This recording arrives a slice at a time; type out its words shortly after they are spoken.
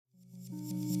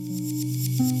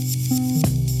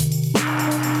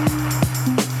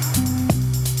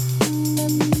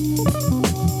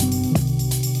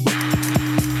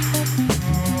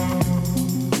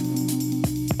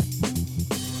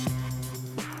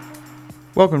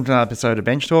Welcome to another episode of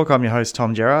Bench Talk. I'm your host,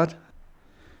 Tom Gerard.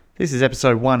 This is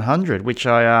episode 100, which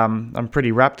I'm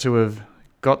pretty rapt to have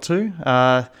got to.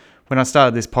 When I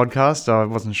started this podcast, I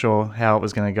wasn't sure how it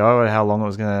was going to go or how long it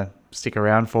was going to stick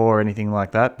around for or anything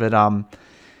like that. But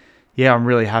yeah, I'm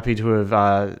really happy to have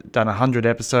done 100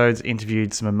 episodes,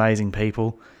 interviewed some amazing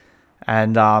people,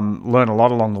 and learned a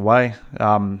lot along the way.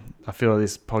 I feel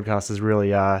this podcast has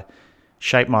really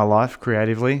shaped my life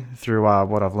creatively through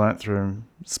what I've learnt through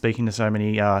speaking to so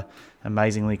many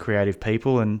amazingly creative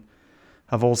people, and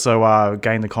I've also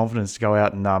gained the confidence to go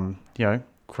out and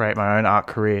create my own art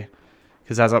career.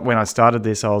 Because when I started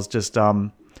this, I was just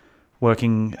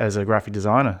working as a graphic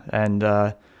designer, and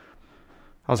I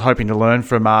was hoping to learn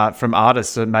from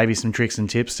artists maybe some tricks and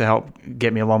tips to help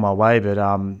get me along my way. But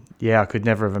I could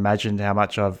never have imagined how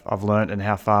much I've learnt and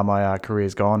how far my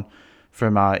career's gone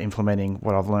from implementing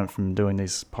what I've learnt from doing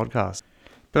this podcast.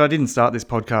 But I didn't start this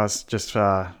podcast just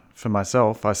for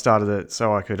myself. I started it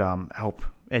so I could help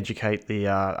educate the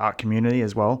art community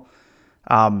as well.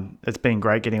 It's been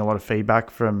great getting a lot of feedback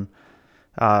from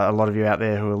a lot of you out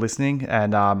there who are listening,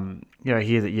 and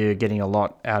hear that you're getting a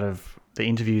lot out of the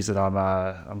interviews that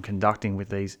I'm conducting with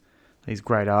these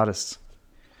great artists.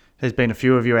 There's been a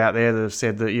few of you out there that have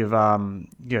said that you've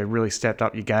really stepped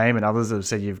up your game, and others that have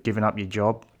said you've given up your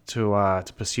job to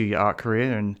pursue your art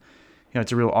career, and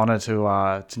it's a real honour to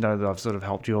know that I've sort of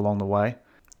helped you along the way.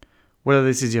 Whether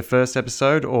this is your first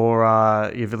episode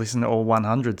or you've listened to all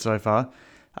 100 so far,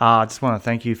 I just want to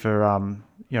thank you for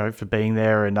for being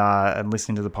there and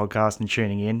listening to the podcast and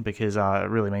tuning in, because it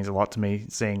really means a lot to me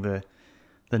seeing the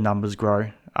numbers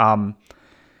grow. And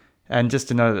just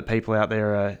to know that people out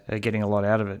there are getting a lot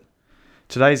out of it.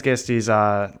 Today's guest is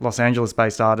Los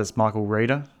Angeles-based artist Michael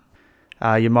Reeder.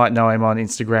 You might know him on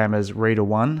Instagram as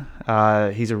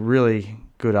Reeder1. He's a really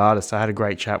good artist. I had a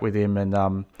great chat with him,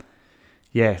 and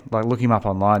look him up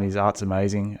online. His art's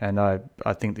amazing, and I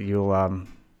think that you'll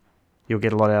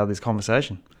get a lot out of this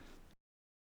conversation.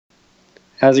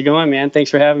 How's it going, man? Thanks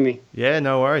for having me. Yeah,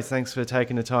 no worries. Thanks for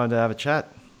taking the time to have a chat.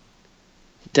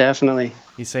 Definitely.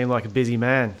 You seem like a busy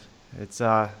man. It's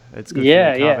good for you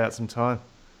to carve out some time.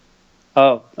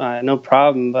 Oh, no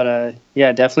problem. But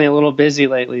definitely a little busy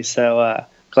lately. So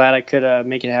glad I could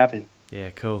make it happen. Yeah,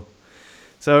 cool.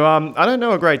 So I don't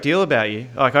know a great deal about you.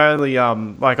 Like I only I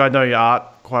know your art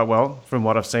quite well from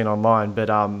what I've seen online,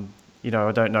 but I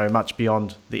don't know much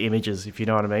beyond the images, if you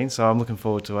know what I mean. So I'm looking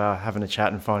forward to having a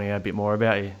chat and finding out a bit more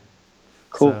about you.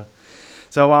 Cool.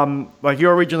 So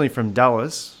you're originally from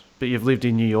Dallas, but you've lived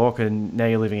in New York and now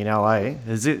you're living in LA.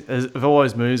 Have all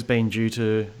those moves been due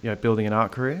to building an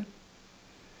art career?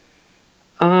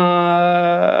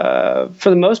 For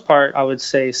the most part, I would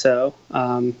say so.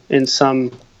 In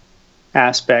some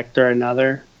aspect or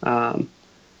another.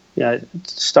 I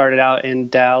started out in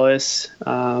Dallas,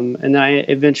 and then I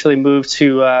eventually moved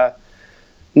to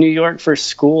New York for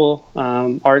school,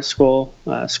 art school,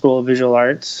 School of Visual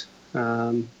Arts.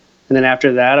 And then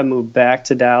after that, I moved back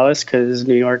to Dallas because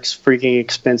New York's freaking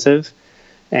expensive.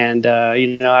 And,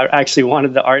 I actually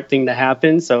wanted the art thing to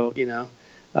happen. So,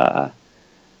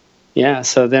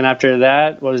 so then after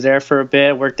that, was there for a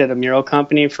bit, worked at a mural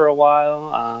company for a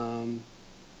while.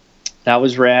 That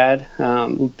was rad.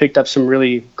 Picked up some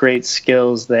really great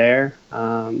skills there.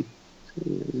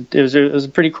 It was a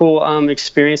pretty cool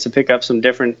experience to pick up some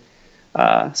different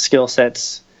skill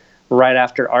sets right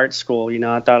after art school.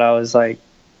 I thought I was like,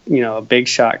 a big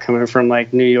shot coming from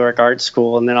like New York art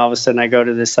school, and then all of a sudden I go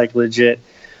to this like legit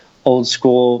old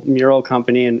school mural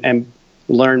company and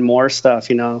learn more stuff.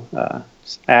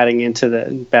 Just adding into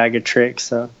the bag of tricks.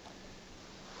 So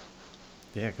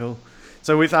yeah, cool.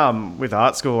 So with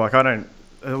art school, a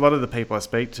lot of the people I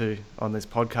speak to on this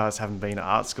podcast haven't been to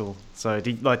art school. So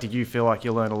did you feel like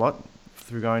you learned a lot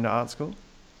through going to art school?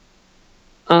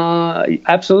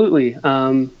 Absolutely.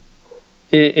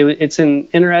 It's an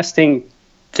interesting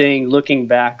thing looking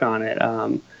back on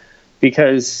it,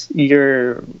 because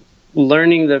you're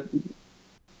learning the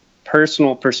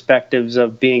personal perspectives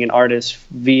of being an artist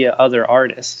via other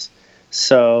artists.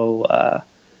 So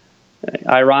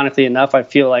ironically enough, I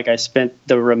feel like I spent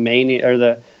the remaining or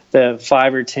the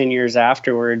 5 or 10 years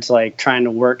afterwards, like trying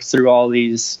to work through all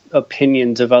these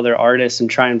opinions of other artists and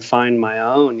try and find my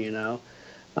own,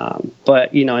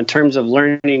 But, in terms of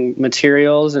learning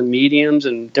materials and mediums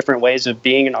and different ways of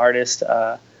being an artist,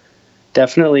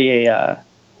 definitely a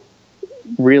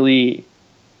really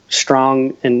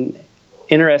strong and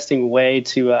interesting way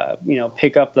to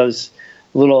pick up those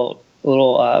little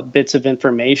bits of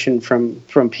information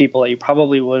from people that you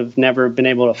probably would have never been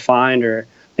able to find, or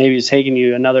maybe it's taking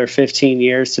you another 15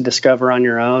 years to discover on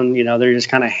your own. They're just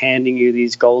kind of handing you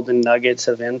these golden nuggets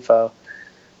of info.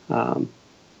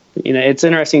 It's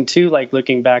interesting too, like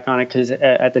looking back on it, because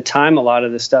at the time, a lot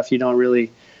of the stuff you don't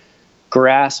really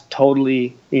grasp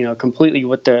totally, completely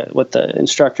what the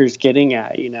instructor's getting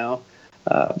at.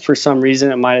 For some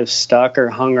reason, it might have stuck or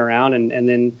hung around, and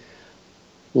then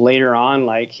later on,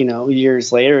 like,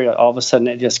 years later, all of a sudden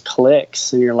it just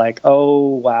clicks and you're like, oh,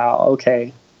 wow.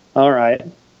 Okay. All right.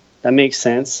 That makes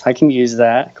sense. I can use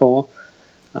that. Cool.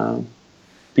 But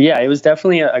yeah, it was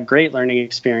definitely a great learning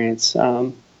experience.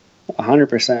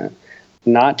 100%.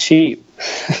 Not cheap.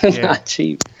 Yeah. Not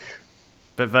cheap.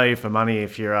 But value for money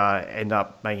if you end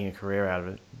up making a career out of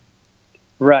it.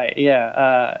 Right.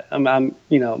 Yeah. I'm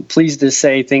pleased to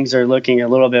say things are looking a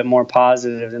little bit more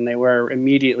positive than they were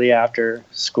immediately after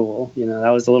school. That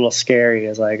was a little scary.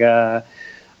 It's like,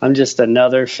 I'm just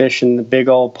another fish in the big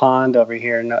old pond over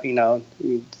here.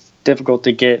 It's difficult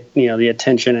to get, the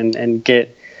attention and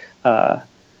get,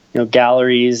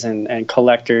 galleries and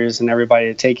collectors and everybody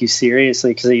to take you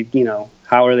seriously, because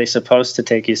how are they supposed to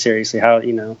take you seriously?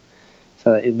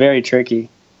 So it's very tricky.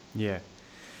 Yeah.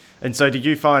 And so did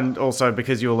you find also,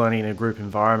 because you were learning in a group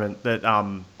environment, that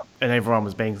and everyone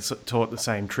was being taught the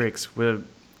same tricks, was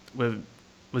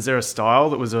there a style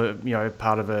that was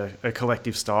part of a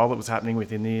collective style that was happening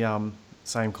within the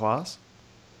same class?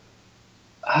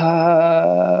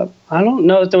 I don't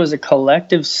know if there was a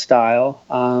collective style.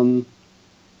 I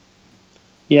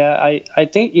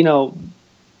think,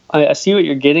 I see what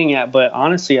you're getting at, but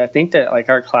honestly, I think that like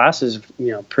our class is,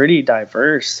 pretty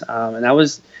diverse. And that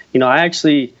was, I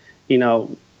actually,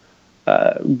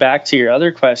 back to your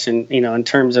other question, in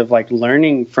terms of like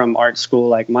learning from art school,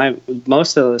 like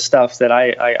most of the stuff that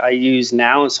I use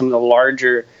now and some of the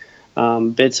larger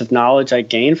bits of knowledge I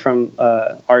gained from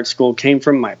art school came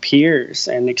from my peers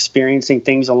and experiencing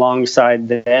things alongside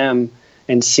them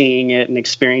and seeing it and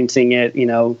experiencing it,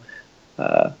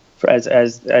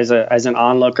 as an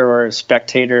onlooker or a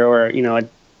spectator or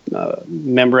a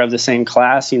member of the same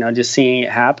class, just seeing it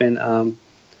happen.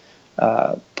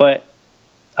 But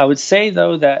I would say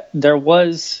though that there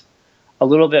was a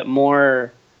little bit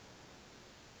more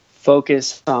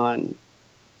focus on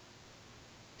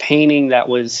painting that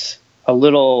was a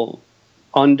little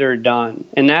underdone,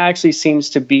 and that actually seems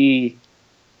to be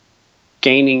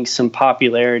gaining some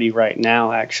popularity right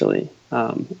now, actually.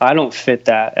 I don't fit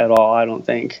that at all, I don't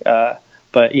think.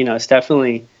 But, it's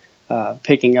definitely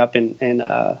picking up in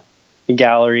the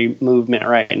gallery movement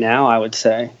right now, I would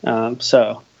say.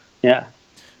 So, yeah.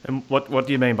 And what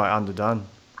do you mean by underdone?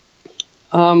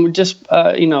 Just,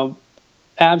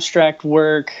 abstract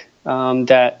work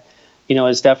that,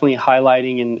 is definitely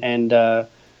highlighting and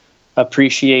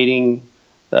appreciating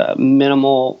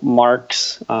minimal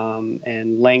marks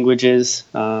and languages,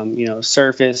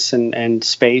 surface and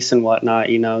space and whatnot.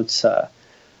 It's a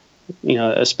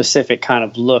specific kind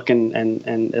of look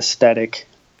and aesthetic.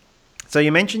 So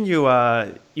you mentioned you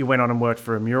went on and worked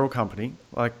for a mural company.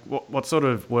 Like what sort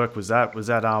of work was that? Was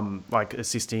that like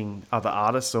assisting other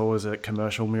artists, or was it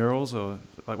commercial murals, or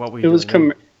like what were you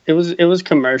doing? It was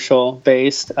commercial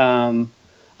based.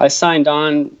 I signed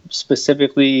on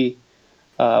specifically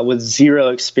with zero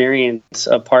experience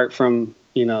apart from,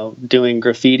 doing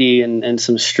graffiti and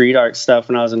some street art stuff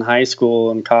when I was in high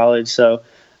school and college. So,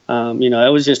 I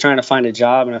was just trying to find a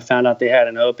job, and I found out they had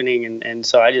an opening. And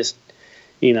so I just,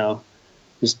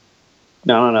 just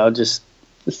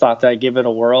thought that I'd give it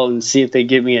a whirl and see if they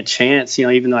give me a chance,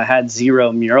 even though I had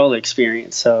zero mural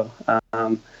experience. So,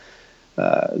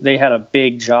 they had a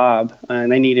big job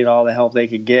and they needed all the help they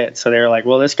could get. So they were like,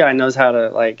 well, this guy knows how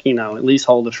to at least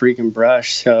hold a freaking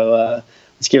brush. So,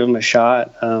 let's give him a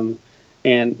shot.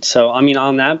 And so,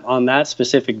 on that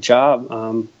specific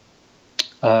job,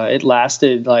 it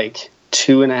lasted like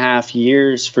 2.5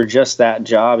 years for just that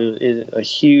job. It was a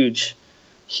huge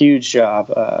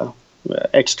job,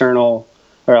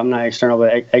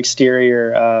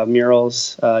 exterior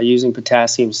murals using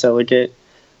potassium silicate,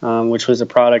 which was a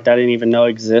product I didn't even know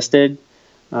existed.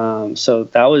 So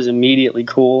that was immediately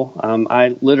cool.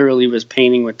 I literally was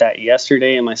painting with that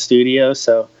yesterday in my studio.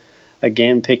 So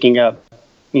again, picking up,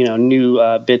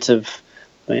 new bits of,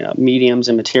 mediums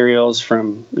and materials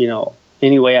from,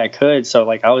 any way I could. So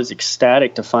I was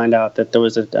ecstatic to find out that there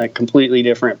was a completely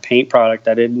different paint product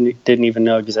that I didn't even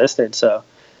know existed. So,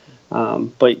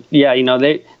 but yeah,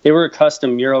 they were a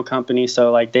custom mural company.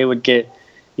 So they would get,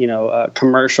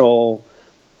 commercial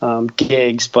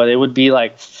gigs, but it would be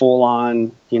full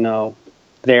on,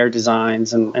 their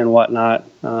designs and whatnot.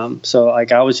 So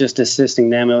like I was just assisting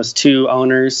them. It was two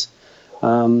owners.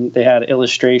 They had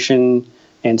illustration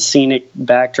and scenic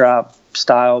backdrop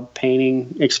style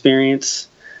painting experience.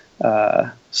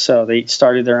 So they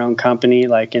started their own company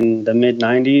like in the mid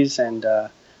 90s, and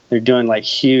they're doing like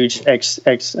huge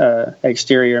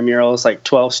exterior murals, like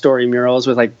 12-story murals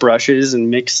with like brushes and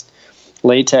mixed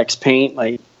latex paint,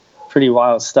 like pretty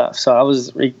wild stuff. So I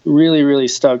was really, really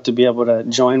stoked to be able to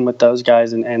join with those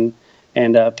guys and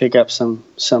pick up some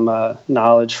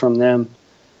knowledge from them.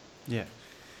 Yeah.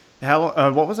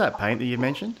 What was that paint that you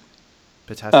mentioned?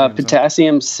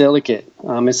 Potassium silicate.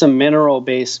 It's a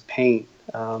mineral-based paint.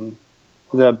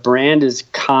 The brand is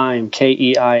Keim,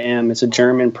 Keim. It's a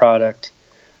German product,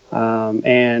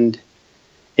 and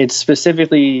it's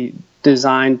specifically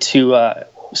designed to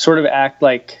sort of act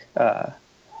like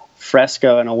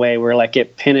fresco in a way where like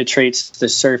it penetrates the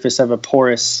surface of a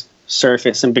porous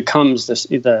surface and becomes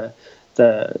the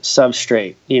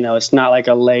substrate. It's not like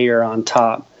a layer on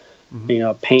top.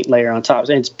 A paint layer on top.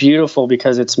 And it's beautiful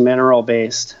because it's mineral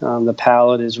based. The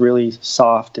palette is really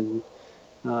soft and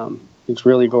it's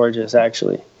really gorgeous,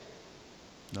 actually.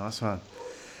 Nice one.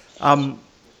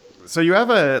 So you have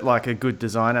a good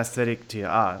design aesthetic to your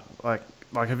art. Like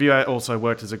have you also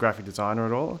worked as a graphic designer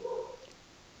at all?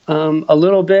 A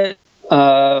little bit.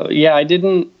 Yeah, I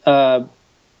didn't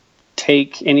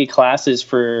take any classes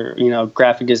for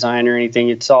graphic design or anything.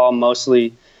 It's all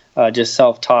mostly just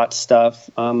self-taught stuff.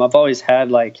 I've always had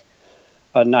like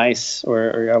a nice,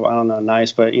 or I don't know,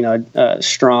 nice, but a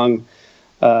strong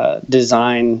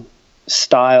design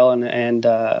style and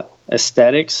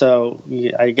aesthetic. So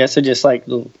I guess I just like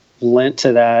lent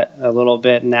to that a little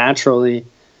bit naturally.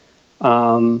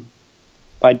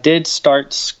 I did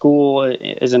start school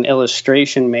as an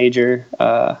illustration major,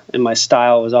 and my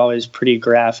style was always pretty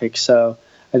graphic. So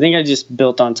I think I just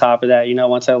built on top of that.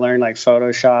 Once I learned like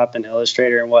Photoshop and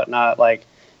Illustrator and whatnot, like,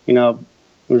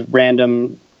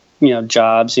 random,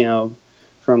 jobs,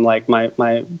 from like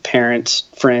my parents'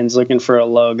 friends looking for a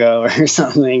logo or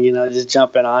something, just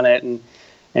jumping on it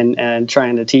and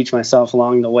trying to teach myself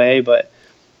along the way. But,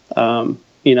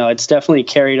 it's definitely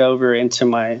carried over into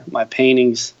my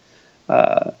paintings,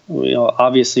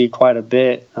 obviously quite a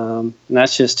bit. And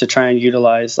that's just to try and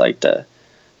utilize like the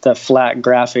flat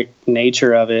graphic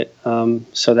nature of it,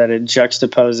 so that it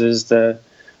juxtaposes the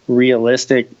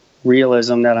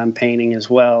realism that I'm painting as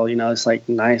well. It's like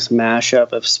nice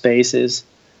mashup of spaces.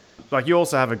 Like you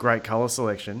also have a great color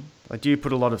selection. Like, do you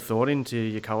put a lot of thought into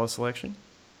your color selection?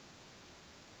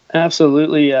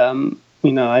 Absolutely.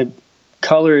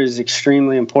 Color is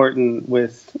extremely important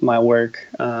with my work.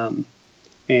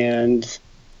 And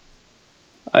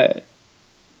I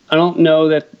don't know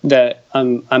that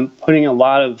I'm putting a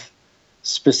lot of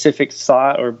specific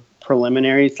thought or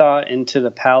preliminary thought into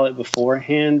the palette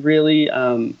beforehand, really.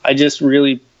 I just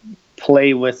really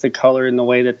play with the color in the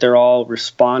way that they're all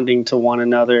responding to one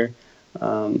another,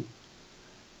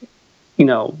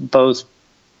 both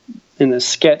in the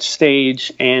sketch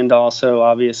stage and also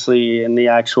obviously in the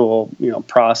actual,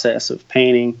 process of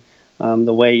painting.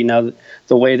 The way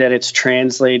that it's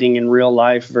translating in real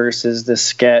life versus the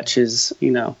sketch is,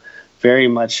 very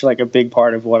much like a big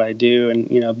part of what I do.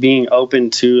 And, being open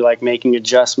to like making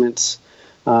adjustments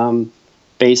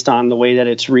based on the way that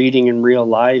it's reading in real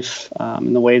life,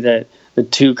 and the way that the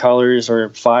two colors or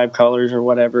five colors or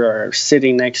whatever are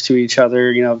sitting next to each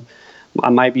other. I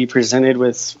might be presented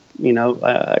with,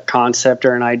 a concept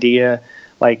or an idea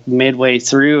like midway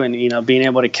through, and being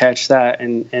able to catch that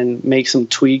and make some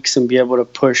tweaks and be able to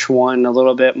push one a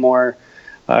little bit more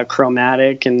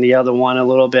chromatic and the other one a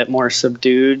little bit more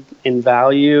subdued in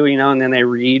value, and then they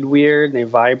read weird and they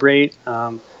vibrate.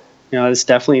 It's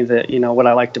definitely what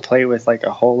I like to play with like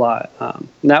a whole lot. And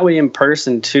that way in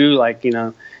person too, like,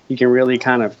 you can really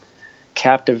kind of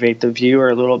captivate the viewer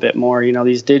a little bit more.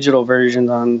 These digital versions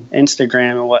on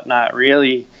Instagram and whatnot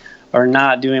really are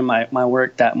not doing my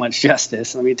work that much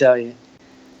justice, let me tell you.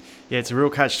 Yeah, it's a real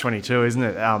catch-22, isn't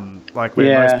it? Like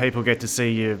where most people get to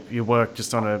see your work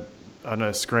just on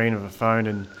a screen of a phone,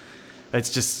 and it's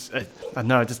just, I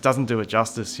know, it just doesn't do it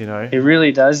justice, It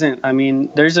really doesn't. I mean,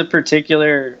 there's a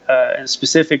particular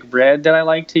specific bread that I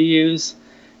like to use,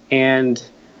 and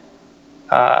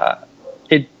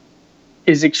it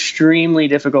is extremely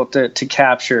difficult to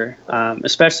capture,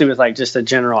 especially with like just a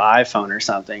general iPhone or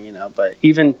something, but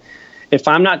even if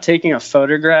I'm not taking a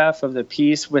photograph of the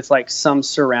piece with like some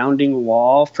surrounding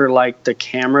wall for like the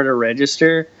camera to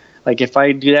register, like if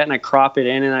I do that and I crop it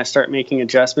in and I start making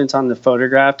adjustments on the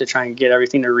photograph to try and get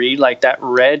everything to read, like that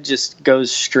red just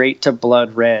goes straight to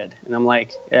blood red. And I'm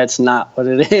like, that's not what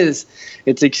it is.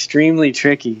 It's extremely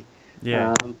tricky.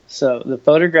 Yeah. So the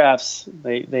photographs,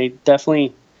 they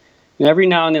definitely, every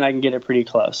now and then I can get it pretty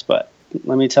close, but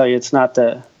let me tell you, it's not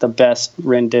the best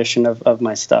rendition of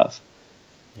my stuff.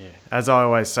 Yeah. As I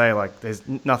always say, like, there's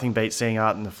nothing beats seeing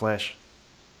art in the flesh.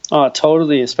 Oh,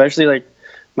 totally. Especially like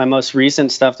my most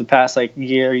recent stuff, the past like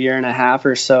year and a half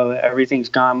or so, everything's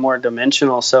gone more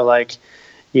dimensional. So like,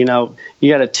 you got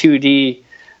a 2D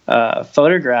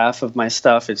photograph of my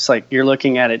stuff. It's like you're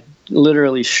looking at it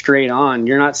literally straight on.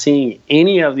 You're not seeing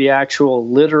any of the actual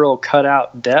literal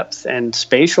cutout depth and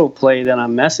spatial play that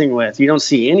I'm messing with. You don't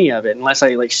see any of it unless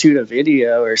I like shoot a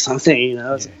video or something,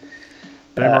 Yeah.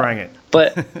 Boomerang it.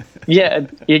 But yeah,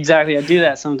 exactly. I do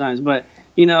that sometimes. But,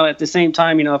 at the same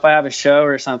time, if I have a show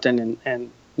or something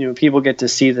and people get to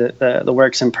see the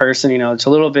works in person, it's a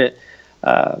little bit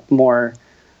more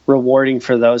rewarding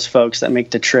for those folks that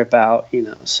make the trip out,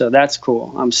 so that's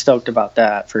cool. I'm stoked about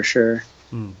that for sure.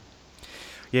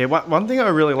 Yeah, one thing I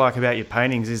really like about your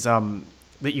paintings is that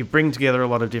you bring together a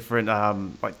lot of different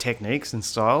like techniques and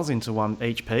styles into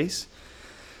each piece.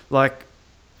 Like,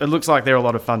 it looks like they're a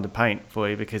lot of fun to paint for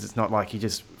you because it's not like you're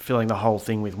just filling the whole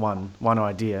thing with one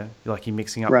idea. Like, you're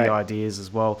mixing up Right. the ideas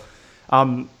as well.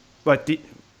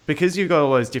 Because you've got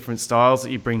all those different styles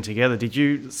that you bring together, did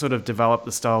you sort of develop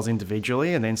the styles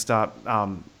individually and then start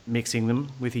mixing them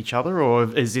with each other? Or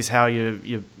is this how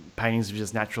your paintings have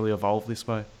just naturally evolved this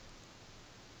way?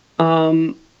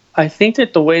 I think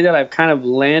that the way that I've kind of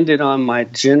landed on my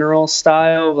general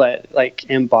style that like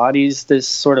embodies this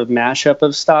sort of mashup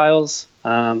of styles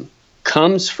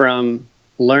comes from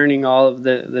learning all of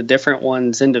the different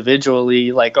ones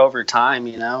individually, like over time,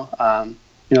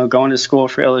 going to school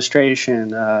for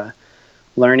illustration,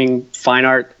 learning fine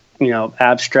art,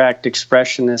 abstract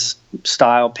expressionist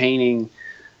style painting,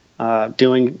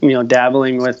 doing,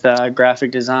 dabbling with graphic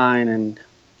design and,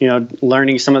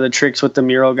 learning some of the tricks with the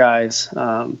mural guys.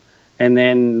 And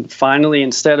then finally,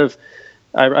 instead of,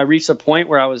 I reached a point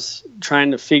where I was trying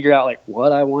to figure out like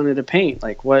what I wanted to paint,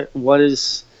 like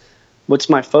what's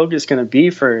my focus going to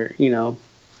be for,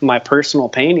 my personal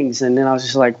paintings. And then I was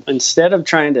just like, instead of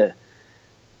trying to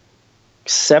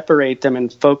separate them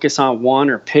and focus on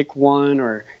one or pick one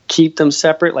or keep them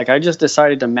separate, like I just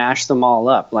decided to mash them all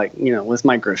up, like, with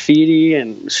my graffiti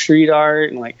and street art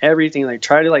and like everything, like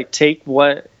try to like take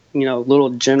what,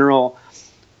 little general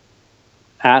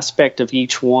aspect of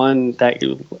each one that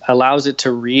allows it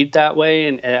to read that way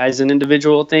and as an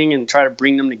individual thing and try to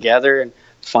bring them together and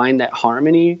find that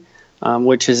harmony,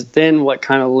 which is then what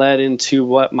kind of led into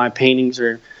what my paintings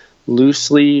are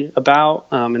loosely about,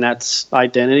 and that's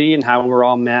identity and how we're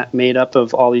all made up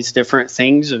of all these different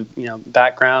things of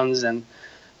backgrounds and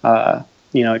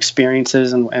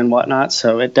experiences and whatnot.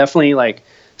 So it definitely like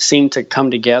seemed to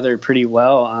come together pretty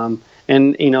well,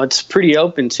 and it's pretty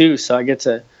open too, so I get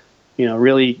to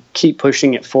really keep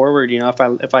pushing it forward.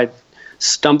 If I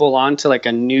stumble onto like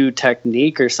a new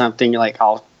technique or something, like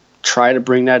I'll try to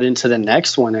bring that into the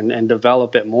next one and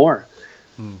develop it more,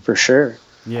 for sure.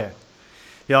 Yeah,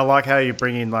 I like how you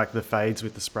bring in like the fades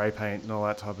with the spray paint and all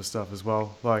that type of stuff as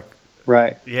well. Like,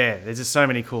 right. Yeah, there's just so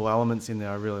many cool elements in there.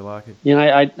 I really like it.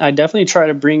 I definitely try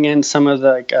to bring in some of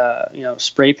the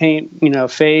spray paint,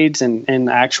 fades and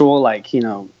actual like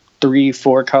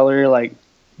 3-4 color like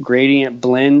gradient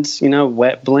blends,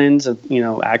 wet blends of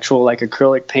actual like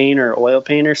acrylic paint or oil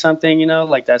paint or something.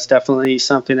 Like that's definitely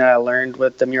something that I learned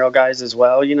with the mural guys as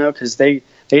well. Because they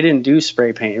didn't do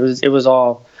spray paint. It was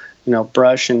all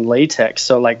brush and latex.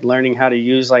 So like learning how to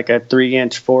use like a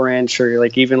 3-inch, 4-inch, or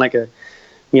like even like a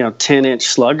 10-inch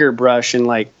slugger brush and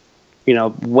like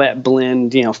wet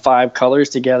blend 5 colors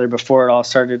together before it all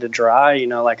started to dry.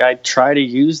 Like I try to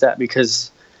use that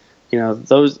because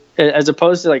those, as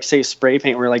opposed to like say spray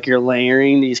paint where like you're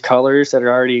layering these colors that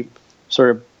are already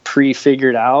sort of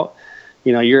pre-figured out,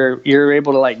 you're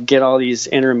able to like get all these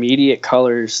intermediate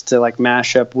colors to like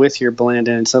mash up with your blend,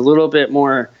 and it's a little bit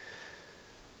more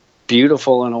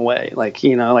beautiful in a way, like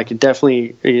like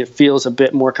it feels a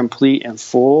bit more complete and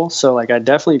full. So like I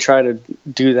definitely try to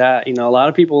do that. A lot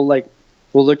of people like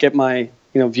will look at my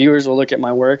viewers will look at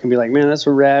my work and be like, man, that's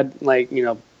a rad like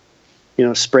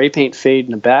spray paint fade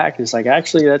in the back, and it's like,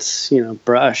 actually that's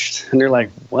brushed, and they're like,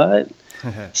 what?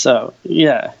 So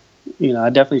yeah, I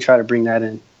definitely try to bring that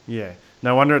in. Yeah,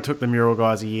 no wonder it took the mural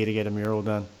guys a year to get a mural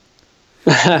done.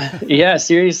 Yeah,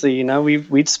 seriously,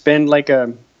 we'd spend like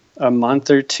a month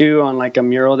or two on like a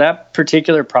mural. That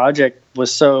particular project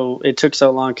it took so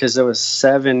long because there was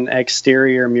 7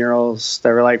 exterior murals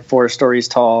that were like 4 stories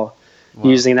tall. Wow.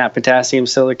 Using that potassium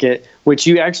silicate, which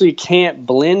you actually can't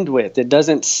blend with. It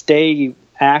doesn't stay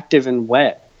active and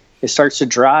wet. It starts to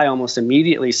dry almost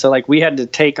immediately. So like we had to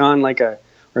take on like a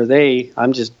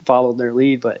I'm just followed their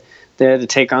lead, but they had to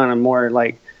take on a more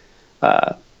like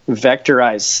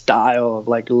vectorized style of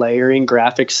like layering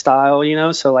graphic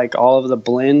style, so like all of the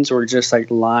blends were just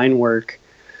like line work.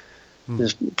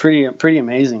 It's pretty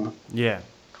amazing. Yeah.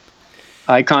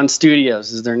 Icon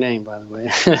Studios is their name, by the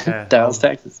way. Yeah, Dallas,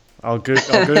 Texas. I'll Google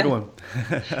them.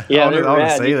 Yeah, I want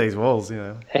to see these walls.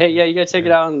 Hey, yeah, you gotta check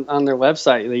it out on their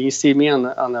website. You see me on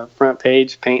the front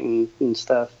page painting and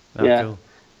stuff. Oh, yeah, cool.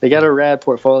 They got a rad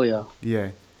portfolio.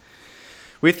 Yeah.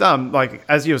 With like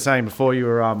as you were saying before, you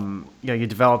were you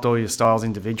developed all your styles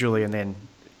individually, and then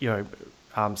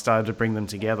started to bring them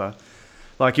together.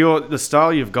 Like the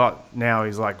style you've got now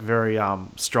is like very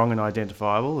strong and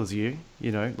identifiable as you.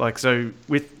 Like so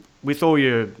with all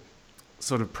your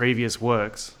sort of previous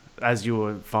works, as you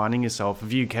were finding yourself,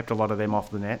 have you kept a lot of them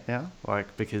off the net now?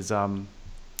 Like because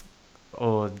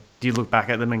or do you look back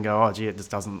at them and go, oh gee, it just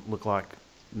doesn't look like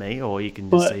me, or you can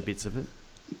just see bits of it?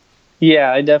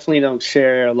 Yeah, I definitely don't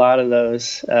share a lot of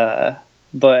those,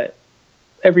 but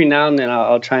every now and then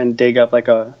I'll try and dig up like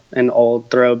an old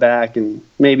throwback, and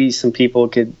maybe some people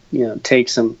could take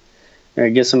some or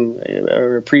get some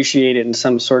or appreciate it in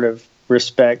some sort of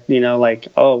respect. Like,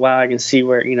 oh wow, I can see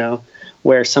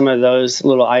where some of those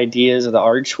little ideas of the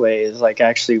archways like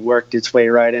actually worked its way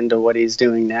right into what he's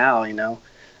doing now.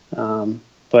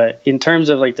 But in terms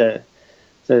of like the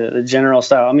general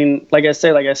style, I mean, like I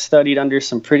say, like I studied under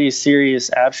some pretty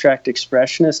serious abstract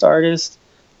expressionist artists.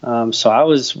 So I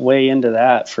was way into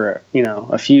that for,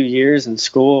 a few years in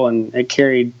school, and it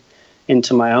carried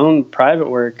into my own private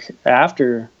work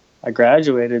after I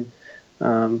graduated.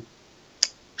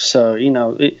 So,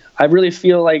 I really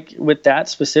feel like with that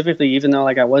specifically, even though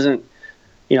like I wasn't,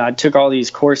 I took all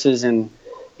these courses in,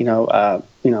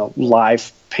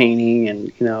 live painting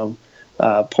and,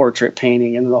 portrait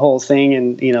painting and the whole thing,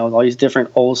 and, all these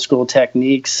different old school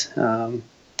techniques. And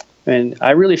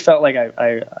I really felt like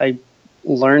I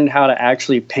learned how to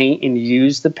actually paint and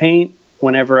use the paint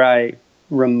whenever I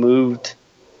removed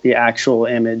the actual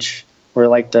image, or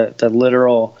like the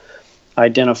literal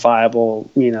identifiable,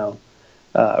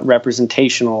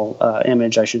 representational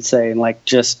image, I should say, and like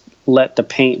just let the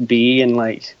paint be. And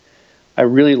like I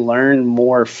really learned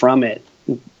more from it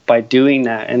by doing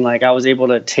that, and like I was able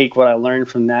to take what I learned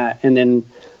from that and then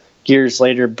years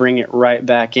later bring it right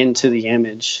back into the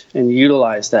image and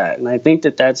utilize that. And I think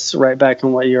that that's right back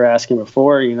on what you were asking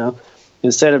before.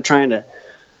 Instead of trying to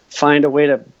find a way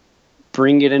to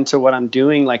bring it into what I'm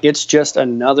doing, like it's just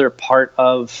another part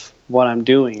of what I'm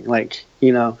doing. Like,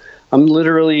 I'm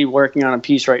literally working on a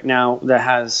piece right now that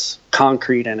has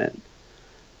concrete in it.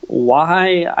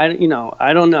 Why?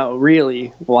 I don't know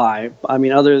really why. I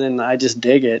mean, other than I just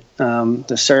dig it.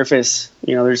 The surface,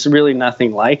 there's really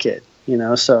nothing like it,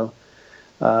 so,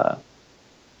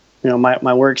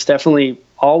 my work's definitely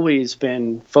always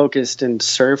been focused in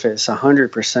surface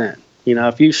 100%.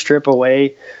 If you strip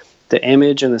away the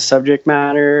image and the subject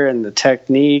matter and the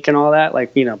technique and all that,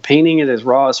 like, painting it as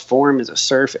raw as form is a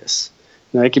surface.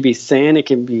 It could be thin, it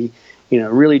can be,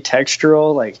 really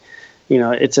textural, like,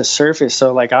 it's a surface.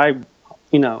 So like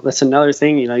that's another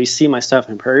thing, you see my stuff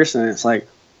in person, it's like,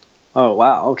 oh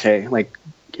wow, okay, like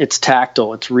it's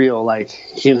tactile, it's real, like,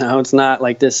 it's not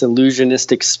like this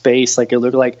illusionistic space, like it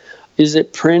looked like, is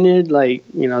it printed? Like,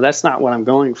 that's not what I'm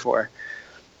going for.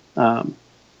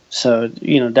 So,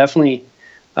 definitely,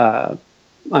 I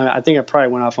think I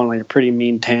probably went off on like a pretty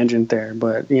mean tangent there,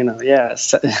 but yeah,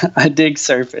 I dig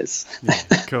surface.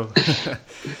 Yeah, cool.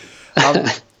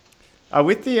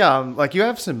 With the like you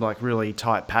have some like really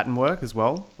tight pattern work as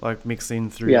well, like mixed in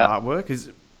through the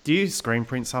artwork. Do you screen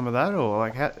print some of that, or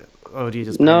like how, or do you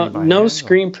just paint it by no hand,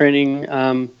 screen printing?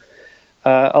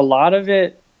 A lot of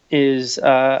it is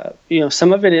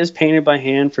some of it is painted by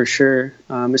hand for sure,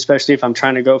 especially if I'm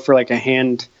trying to go for like a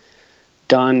hand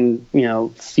done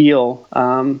feel.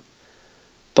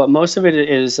 But most of it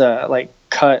is like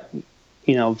cut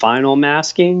vinyl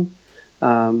masking.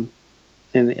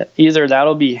 And either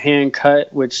that'll be hand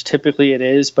cut, which typically it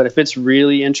is, but if it's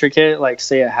really intricate, like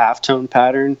say a halftone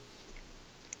pattern,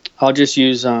 I'll just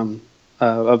use a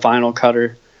vinyl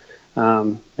cutter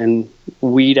and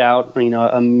weed out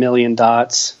a million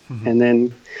dots, and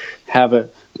then have a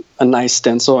nice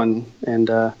stencil and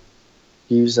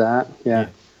use that. Yeah,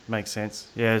 makes sense.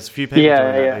 Yeah, there's a few people doing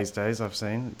that these days. I've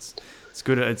seen it's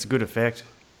good. It's a good effect.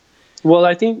 Well,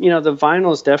 I think the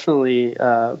vinyl is definitely.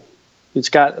 It's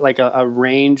got like a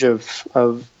range of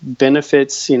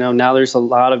benefits. Now there's a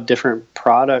lot of different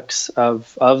products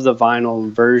of the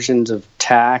vinyl versions of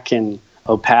tack and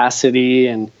opacity,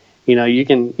 and you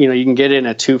can get in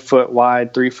a 2 foot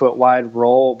wide, 3 foot wide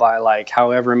roll by like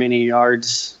however many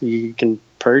yards you can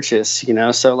purchase,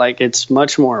 so like it's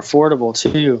much more affordable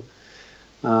too.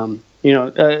 I'm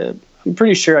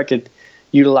pretty sure I could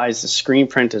utilize the screen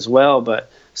print as well,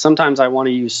 but sometimes I want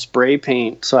to use spray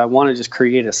paint, so I want to just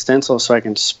create a stencil so I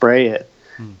can spray it.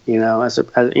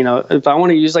 If I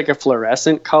want to use like a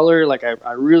fluorescent color, like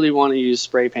I really want to use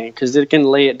spray paint because it can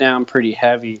lay it down pretty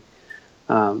heavy,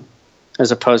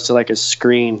 as opposed to like a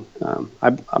screen.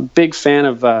 I'm a big fan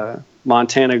of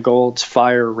Montana Gold's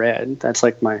Fire Red. That's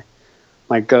like my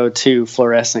go-to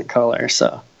fluorescent color.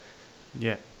 So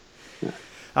yeah.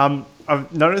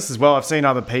 I've noticed as well, I've seen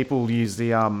other people use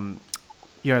the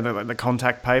the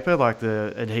contact paper, like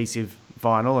the adhesive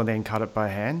vinyl, and then cut it by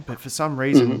hand. But for some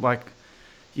reason, like,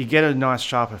 you get a nice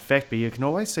sharp effect, but you can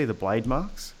always see the blade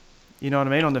marks. You know what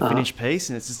I mean? On the finished piece,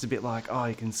 and it's just a bit like,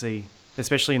 you can see,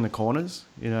 especially in the corners,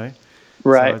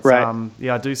 Right, so right.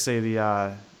 I do see the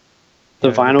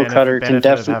vinyl cutter can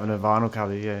definitely having a vinyl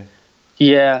cutter. Yeah.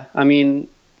 Yeah, I mean,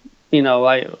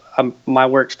 my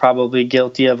work's probably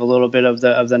guilty of a little bit of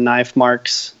the knife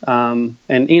marks, and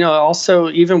also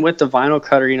even with the vinyl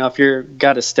cutter, if you're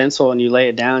got a stencil and you lay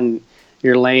it down,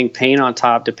 you're laying paint on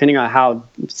top. Depending on how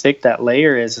thick that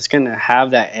layer is, it's going to have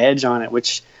that edge on it,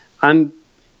 which I'm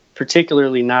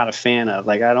particularly not a fan of.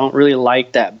 Like, I don't really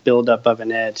like that buildup of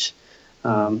an edge.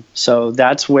 So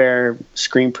that's where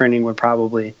screen printing would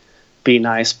probably be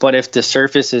nice. But if the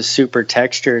surface is super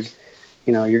textured,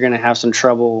 you're going to have some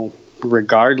trouble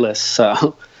regardless.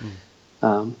 So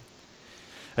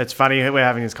it's funny we're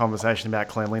having this conversation about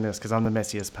cleanliness because I'm the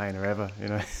messiest painter ever,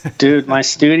 Dude, my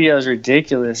studio is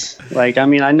ridiculous. Like, I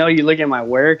mean, I know you look at my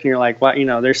work and you're like,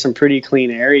 wow, there's some pretty clean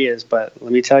areas, but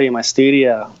let me tell you, my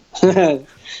studio,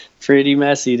 pretty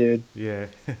messy, dude. Yeah.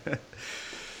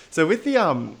 So with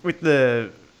the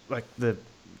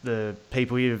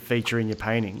people you feature in your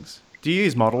paintings, do you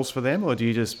use models for them, or do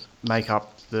you just make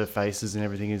up the faces and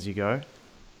everything as you go?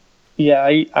 Yeah,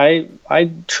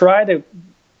 I try to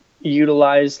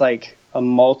utilize like a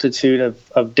multitude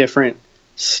of different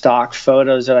stock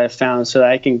photos that I found so that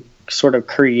I can sort of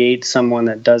create someone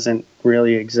that doesn't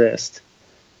really exist.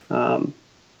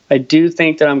 I do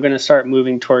think that I'm going to start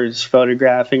moving towards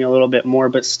photographing a little bit more,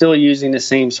 but still using the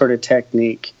same sort of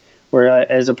technique, where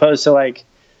as opposed to like,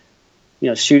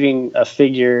 shooting a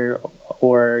figure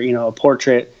or, a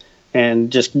portrait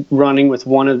and just running with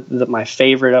one of my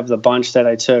favorite of the bunch that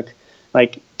I took,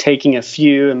 like taking a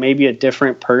few and maybe a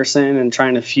different person and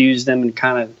trying to fuse them and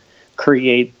kind of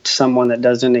create someone that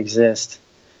doesn't exist,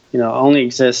 only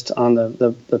exist on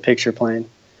the picture plane.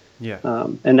 Yeah.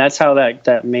 And that's how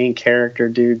that main character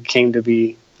dude came to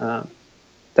be,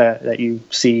 that you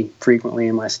see frequently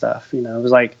in my stuff. It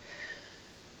was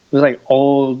like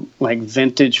old, like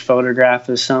vintage photograph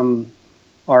of some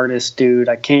artist dude.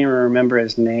 I can't even remember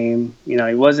his name. He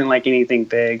wasn't like anything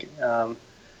big. I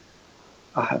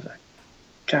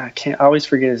always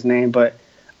forget his name, but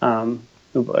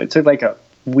it took like a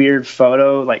weird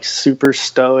photo, like super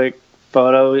stoic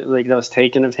photo, like that was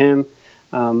taken of him.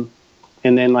 And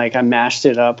then like I mashed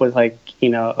it up with like,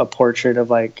 a portrait of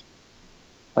like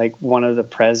one of the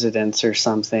presidents or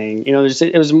something.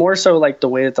 It was more so like the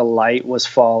way that the light was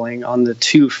falling on the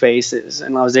two faces,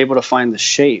 and I was able to find the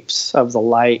shapes of the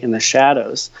light and the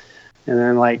shadows. And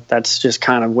then like that's just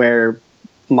kind of where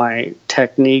my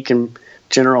technique and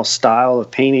general style of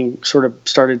painting sort of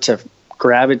started to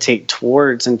gravitate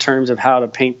towards in terms of how to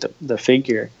paint the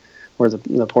figure, or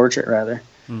the portrait rather.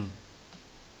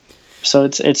 So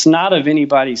it's not of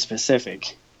anybody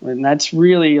specific, and that's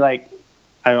really like,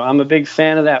 I'm a big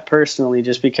fan of that personally,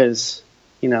 just because,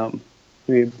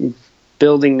 we're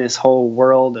building this whole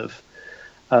world of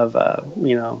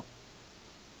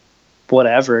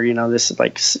whatever, this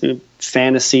like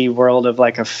fantasy world of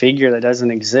like a figure that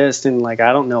doesn't exist. And like,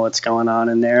 I don't know what's going on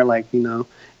in there. Like,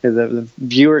 the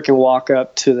viewer can walk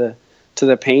up to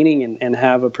the painting and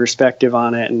have a perspective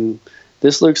on it. And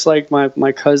this looks like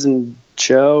my cousin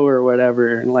Joe or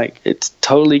whatever. And like, it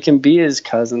totally can be his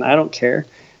cousin. I don't care.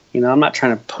 I'm not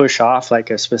trying to push off like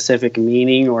a specific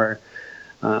meaning, or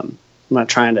I'm not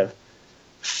trying to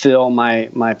fill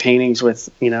my paintings with,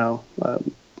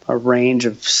 a range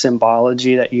of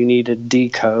symbology that you need to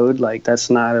decode. Like, that's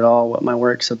not at all what my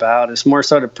work's about. It's more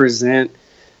so to present,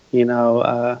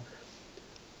 a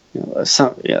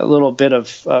little bit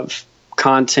of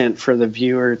content for the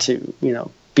viewer to,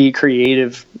 be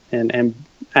creative and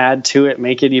add to it,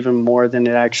 make it even more than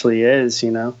it actually is,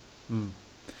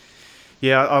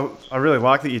 Yeah, I really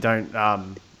like that you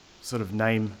don't sort of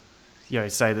name,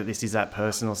 say that this is that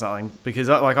person or something, because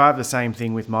I have the same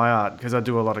thing with my art, because I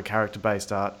do a lot of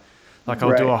character-based art. Like,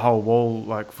 I'll do a whole wall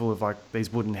like full of like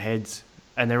these wooden heads,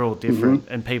 and they're all different,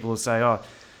 and people will say, oh,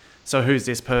 so who's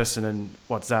this person and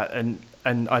what's that? And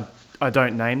I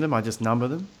don't name them, I just number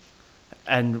them.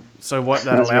 And so what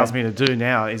that allows me to do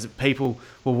now is people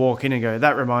will walk in and go,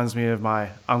 that reminds me of my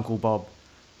Uncle Bob,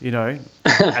 and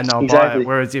they'll buy it.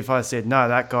 Whereas if I said, no,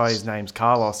 that guy's name's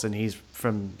Carlos and he's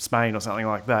from Spain or something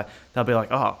like that, they'll be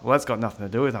like, oh, well, that's got nothing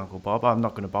to do with Uncle Bob. I'm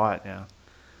not going to buy it now.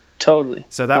 Totally.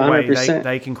 So that 100%. way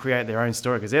they can create their own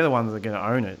story because they're the ones that are going to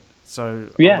own it. So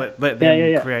let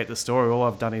them create the story. All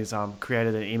I've done is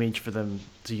created an image for them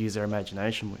to use their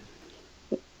imagination with.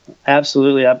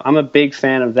 Absolutely. I'm a big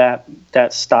fan of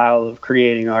that style of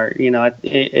creating art.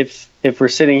 If we're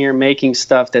sitting here making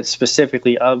stuff that's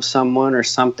specifically of someone or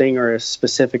something or a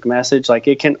specific message, like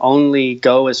it can only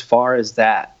go as far as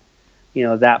that,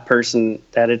 that person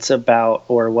that it's about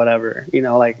or whatever,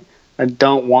 like I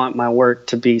don't want my work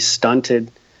to be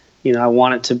stunted. I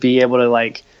want it to be able to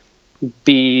like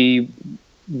be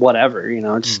whatever,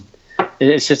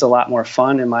 it's just a lot more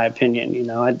fun in my opinion.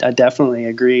 I definitely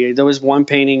agree. There was one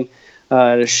painting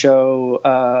at a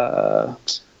show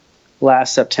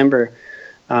last September,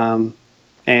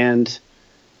 and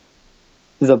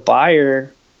the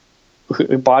buyer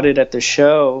who bought it at the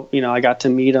show, I got to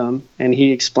meet him, and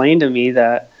he explained to me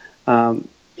that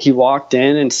he walked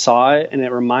in and saw it, and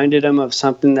it reminded him of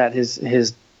something that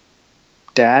his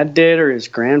dad did or his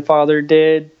grandfather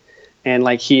did, and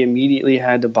like he immediately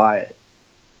had to buy it.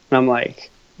 And I'm like,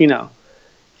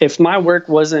 if my work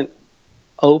wasn't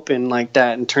open like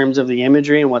that in terms of the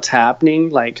imagery and what's happening,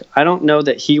 like I don't know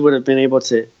that he would have been able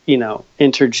to,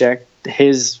 interject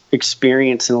his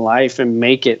experience in life and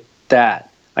make it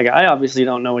that. Like I obviously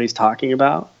don't know what he's talking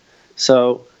about.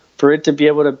 So for it to be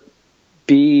able to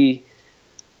be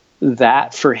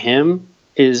that for him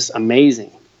is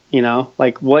amazing.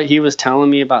 Like what he was telling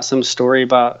me about some story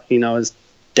about, his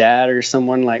dad or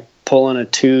someone like pulling a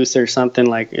tooth or something,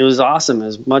 like it was awesome. It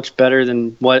was much better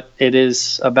than what it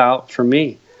is about for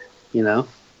me, Yeah.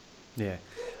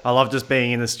 I love just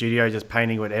being in the studio, just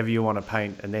painting whatever you want to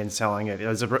paint and then selling it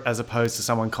as opposed to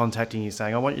someone contacting you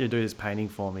saying, I want you to do this painting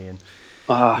for me. And,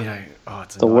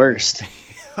 it's the worst.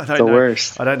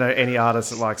 Worst. I don't know any artist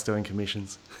that likes doing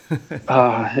commissions.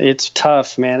 It's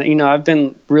tough, man. I've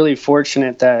been really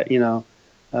fortunate that,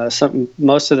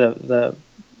 most of the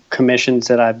commissions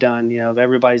that I've done,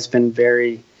 everybody's been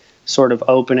very sort of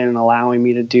open and allowing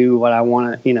me to do what I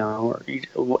want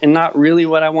to, and not really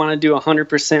what I want to do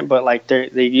 100%, but like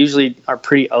they usually are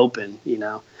pretty open,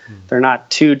 They're not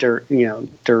too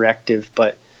directive,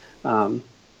 but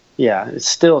it's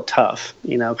still tough,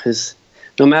 because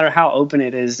no matter how open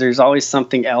it is, there's always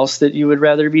something else that you would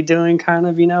rather be doing, kind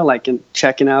of, like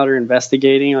checking out or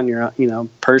investigating on your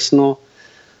personal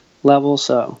level.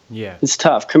 So it's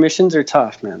tough. Commissions are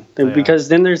tough, man, because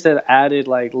then there's that added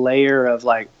like layer of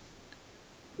like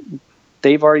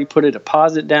they've already put a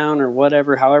deposit down or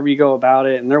whatever, however you go about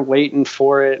it, and they're waiting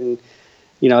for it, and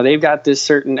they've got this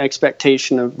certain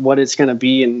expectation of what it's going to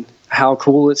be and how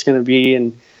cool it's going to be,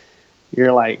 and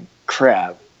you're like,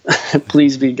 crap.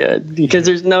 Please be good, because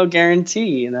there's no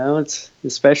guarantee. It's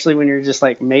especially when you're just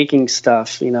like making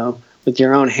stuff with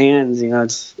your own hands,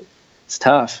 it's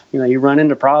tough. You run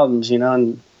into problems,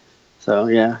 and so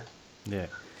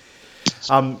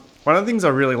one of the things I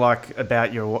really like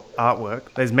about your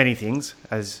artwork, there's many things,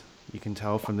 as you can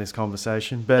tell from this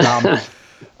conversation, but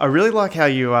I really like how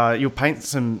you'll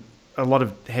paint a lot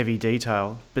of heavy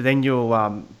detail, but then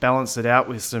you'll balance it out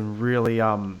with some really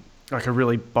like a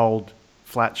really bold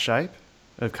flat shape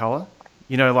of color,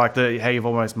 like how you've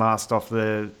almost masked off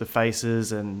the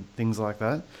faces and things like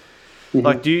that. Mm-hmm.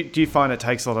 Like, do you find it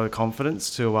takes a lot of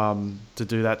confidence to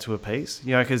do that to a piece?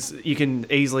 Because you can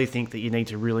easily think that you need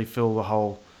to really fill the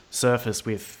whole surface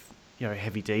with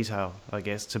heavy detail, I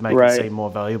guess, to make it seem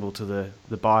more valuable to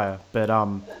the buyer. But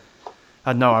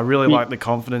I know I really like the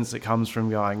confidence that comes from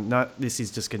going, no, this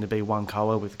is just going to be one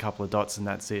color with a couple of dots and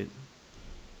that's it.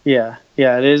 Yeah,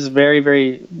 it is very,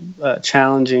 very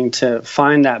challenging to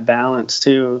find that balance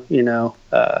too. To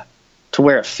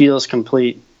where it feels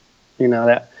complete.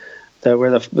 That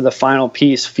where the final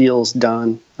piece feels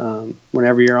done.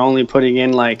 Whenever you're only putting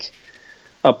in like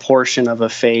a portion of a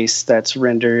face that's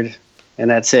rendered, and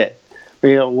that's it.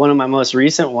 One of my most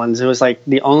recent ones, it was like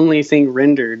the only thing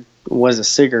rendered was a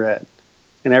cigarette,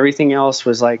 and everything else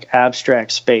was like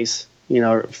abstract space.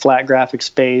 Flat graphic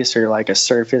space or like a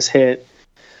surface hit.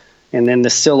 And then the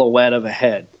silhouette of a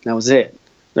head. That was it.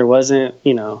 There wasn't,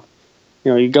 you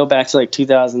go back to like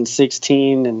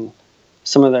 2016 and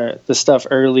some of the stuff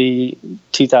early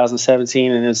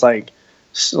 2017, and it's like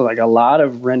a lot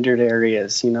of rendered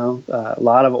areas, a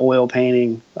lot of oil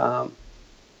painting.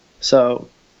 So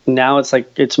now it's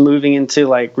like it's moving into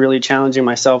like really challenging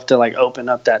myself to like open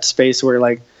up that space where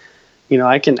like, you know,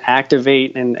 I can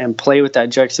activate and play with that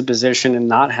juxtaposition and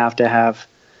not have to have,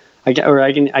 I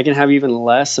can have even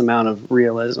less amount of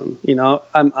realism. You know,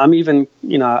 I'm even,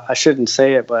 you know, I shouldn't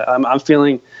say it, but I'm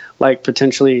feeling like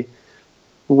potentially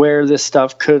where this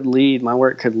stuff could lead, my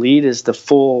work could lead, is the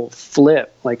full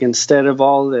flip. Like instead of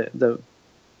all the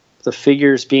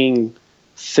figures being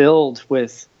filled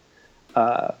with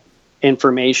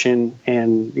information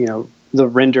and, you know, the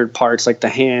rendered parts like the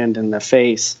hand and the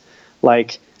face,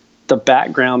 like the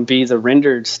background be the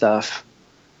rendered stuff,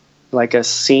 like a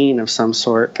scene of some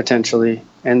sort potentially,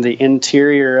 and the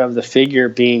interior of the figure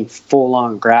being full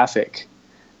on graphic,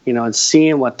 you know, and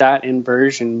seeing what that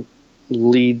inversion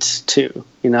leads to,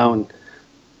 you know,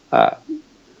 and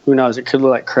who knows, it could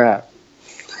look like crap.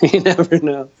 You never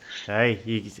know. Hey,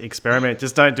 you experiment,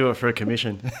 just don't do it for a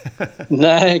commission.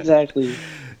 No, exactly.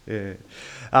 Yeah.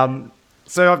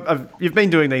 So you've been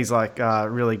doing these like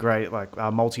really great like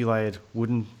multi-layered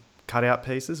wooden cutout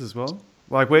pieces as well.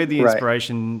 Like where did the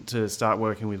inspiration to start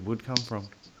working with wood come from?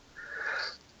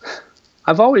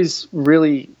 I've always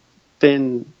really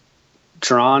been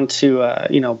drawn to,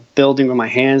 you know, building with my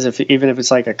hands, even if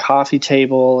it's like a coffee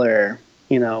table or,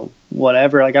 you know,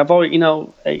 whatever. Like I've always, you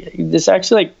know, this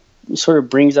actually like sort of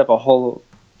brings up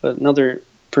another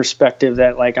perspective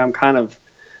that like I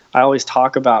always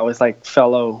talk about with like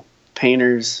fellow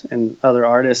painters and other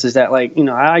artists, is that like, you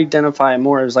know, I identify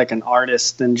more as like an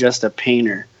artist than just a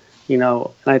painter, you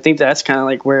know, and I think that's kind of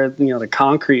like where, you know, the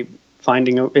concrete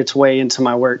finding its way into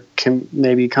my work can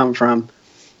maybe come from.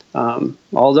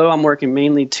 Although I'm working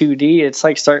mainly 2D, it's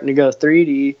like starting to go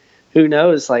 3D. Who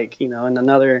knows, like, you know, in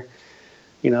another,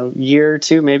 you know, year or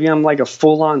two, maybe I'm like a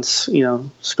full on, you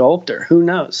know, sculptor. Who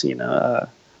knows, you know?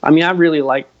 I mean, I really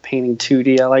like painting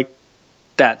 2D. I like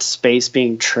that space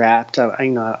being trapped.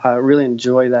 You know, I really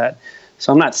enjoy that.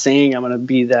 So I'm not saying I'm going to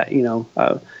be that, you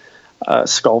know, a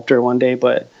sculptor one day,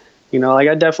 but, you know, like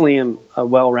I definitely am a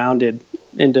well-rounded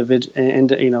individual and,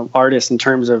 you know, artist in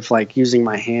terms of like using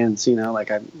my hands, you know,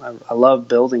 like I love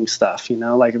building stuff, you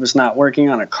know, like if it's not working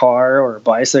on a car or a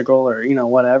bicycle or, you know,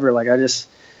 whatever, like I just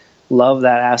love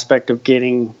that aspect of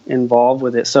getting involved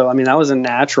with it. So, I mean, that was a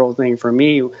natural thing for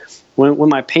me when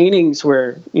my paintings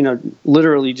were, you know,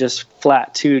 literally just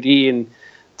flat 2D and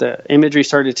the imagery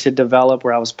started to develop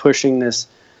where I was pushing this,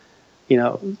 you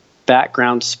know,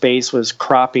 background space was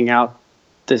cropping out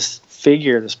this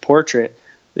figure, this portrait.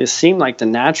 It seemed like the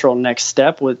natural next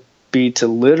step would be to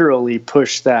literally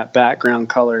push that background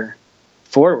color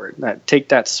forward, that take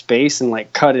that space and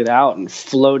like cut it out and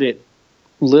float it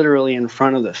literally in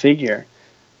front of the figure.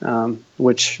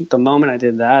 Which the moment I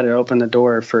did that, it opened the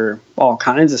door for all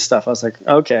kinds of stuff. I was like,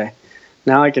 okay,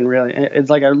 now I can really, it's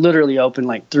like I literally opened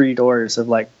like 3 doors of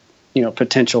like, you know,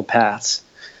 potential paths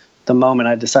the moment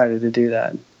I decided to do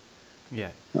that.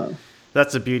 Yeah.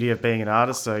 That's the beauty of being an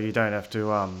artist, though. You don't have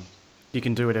to, you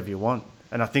can do whatever you want.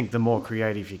 And I think the more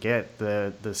creative you get,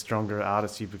 the stronger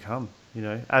artist you become, you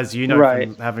know, as you know,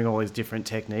 from having all these different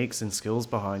techniques and skills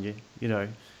behind you, you know,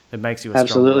 it makes you a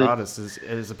stronger artist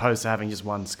as opposed to having just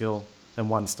one skill and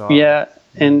one style. Yeah.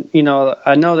 And, you know,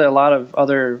 I know that a lot of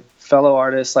other fellow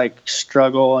artists like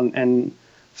struggle and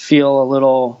feel a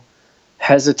little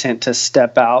hesitant to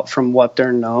step out from what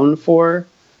they're known for,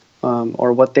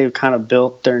 or what they've kind of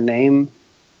built their name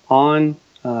on.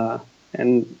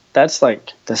 And that's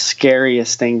like the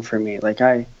scariest thing for me. Like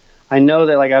I know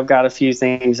that like I've got a few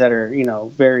things that are, you know,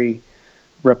 very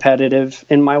repetitive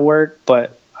in my work,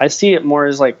 but I see it more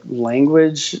as like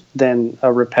language than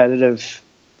a repetitive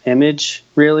image,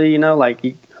 really. You know, like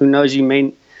who knows, you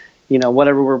may, you know,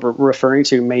 whatever we're referring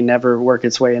to may never work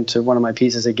its way into one of my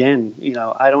pieces again. You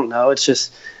know, I don't know. It's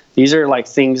just, these are like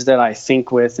things that I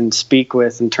think with and speak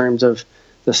with in terms of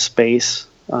the space.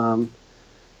 And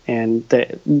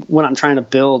when I'm trying to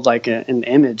build like an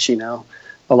image, you know,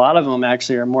 a lot of them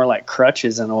actually are more like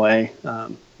crutches in a way.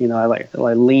 You know,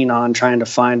 I lean on trying to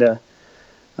find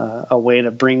a way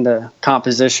to bring the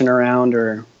composition around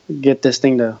or get this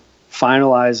thing to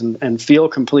finalize and feel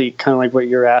complete, kind of like what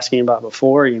you're asking about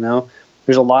before. You know,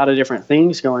 there's a lot of different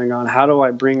things going on. How do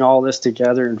I bring all this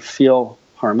together and feel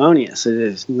harmonious? It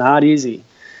is not easy,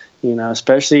 you know,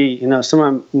 especially, you know, some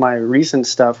of my recent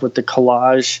stuff with the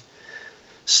collage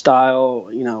style,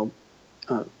 you know,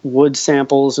 wood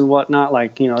samples and whatnot.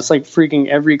 Like, you know, it's like freaking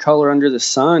every color under the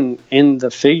sun in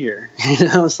the figure. You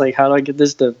know, it's like, how do I get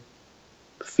this to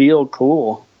feel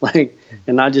cool, like,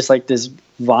 and not just like this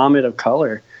vomit of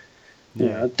color? Yeah,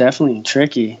 you know, definitely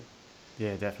tricky.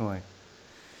 Yeah, definitely.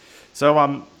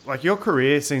 So, like your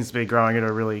career seems to be growing at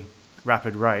a really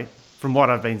rapid rate, from what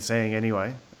I've been seeing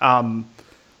anyway.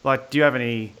 Like, do you have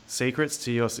any secrets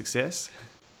to your success?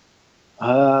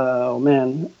 Oh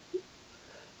man,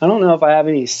 I don't know if I have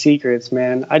any secrets,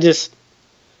 man. I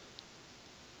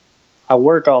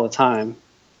work all the time,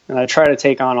 and I try to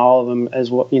take on all of them as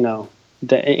well.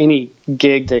 Any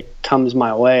gig that comes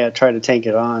my way, I try to take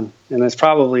it on, and it's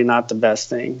probably not the best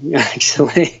thing.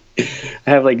 Actually, I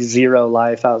have like zero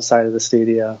life outside of the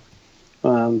studio.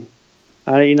 Um,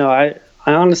 I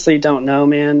honestly don't know,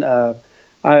 man.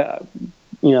 I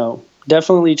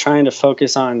definitely trying to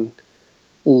focus on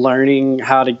learning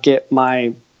how to get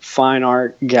my fine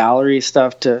art gallery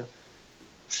stuff to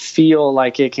feel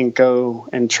like it can go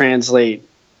and translate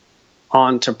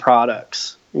onto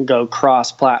products and go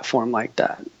cross platform like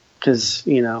that. Because,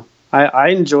 I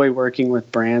enjoy working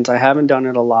with brands. I haven't done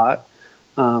it a lot,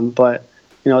 but,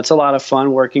 it's a lot of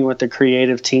fun working with the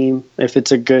creative team if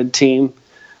it's a good team,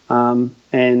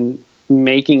 and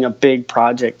making a big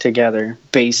project together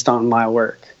based on my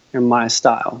work and my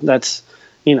style. That's,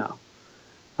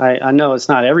 I know it's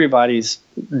not everybody's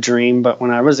dream, but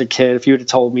when I was a kid, if you would have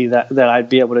told me that I'd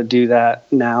be able to do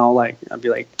that now, like, I'd be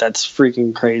like, that's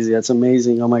freaking crazy. That's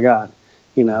amazing. Oh my God.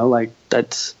 Like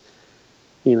that's,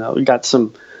 we got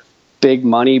some big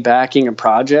money backing a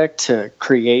project to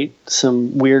create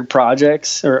some weird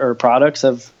projects or products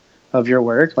of your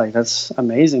work. Like that's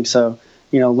amazing. So,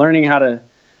 learning how to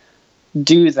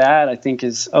do that, I think,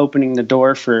 is opening the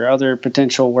door for other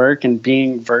potential work and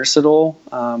being versatile,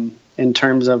 in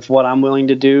terms of what I'm willing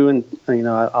to do. And,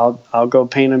 I'll go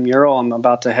paint a mural. I'm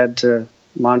about to head to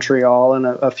Montreal in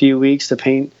a few weeks to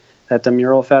paint at the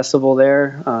mural festival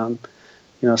there.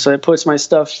 So it puts my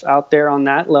stuff out there on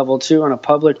that level too, on a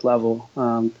public level,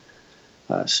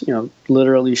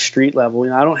 literally street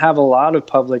level. I don't have a lot of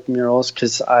public murals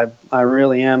because I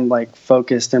really am like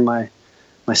focused in my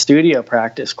studio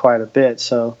practice quite a bit.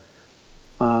 So,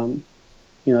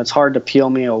 it's hard to peel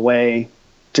me away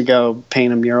to go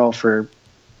paint a mural for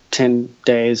 10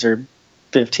 days or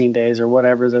 15 days or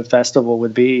whatever the festival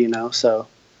would be, so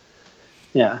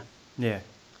yeah. Yeah.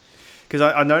 Because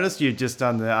I noticed you'd just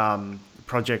done the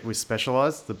project with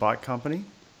Specialized, the bike company.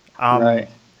 Right.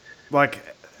 Like,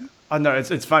 I know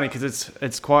it's funny because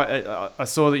it's quite, I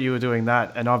saw that you were doing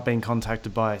that, and I've been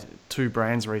contacted by 2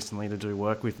 brands recently to do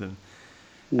work with them.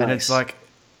 Nice. And it's like,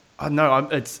 I know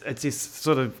it's this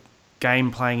sort of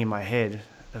game playing in my head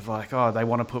of like, oh, they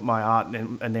want to put my art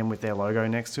and then with their logo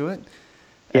next to it.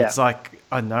 Yeah. It's like,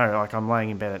 I know, like I'm laying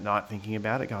in bed at night thinking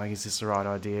about it, going, is this the right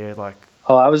idea? Like,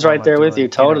 oh, I was right there with you,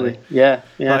 totally. Yeah.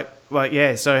 Like,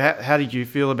 yeah. So how did you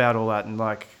feel about all that? And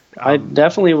like, I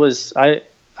definitely was. I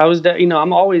was,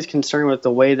 I'm always concerned with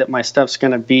the way that my stuff's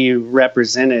going to be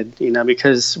represented,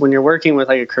 because when you're working with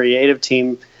like a creative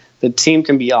team, the team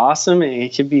can be awesome and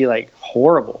it can be like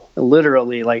horrible.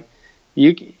 Literally, like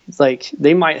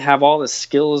they might have all the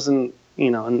skills in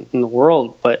the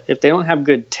world, but if they don't have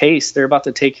good taste, they're about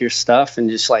to take your stuff and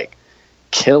just like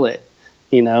kill it,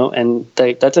 and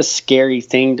that's a scary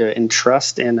thing to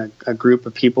entrust in a group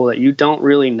of people that you don't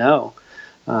really know.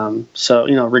 So,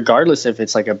 regardless if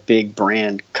it's like a big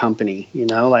brand company,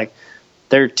 like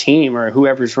their team or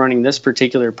whoever's running this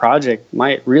particular project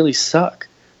might really suck.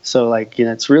 So like,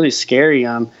 it's really scary.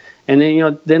 And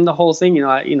then, then the whole thing,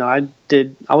 I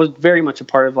was very much a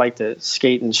part of like the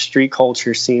skate and street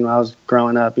culture scene when I was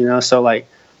growing up, so like,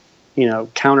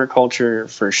 counterculture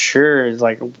for sure is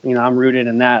like, I'm rooted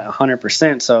in that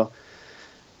 100%. So,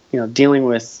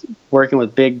 working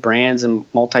with big brands and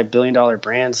multi-billion-dollar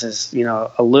brands is,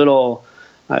 a little,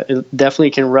 it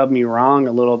definitely can rub me wrong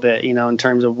a little bit, in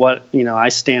terms of what, I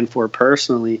stand for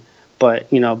personally, but,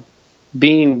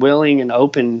 being willing and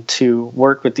open to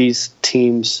work with these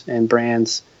teams and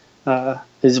brands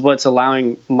is what's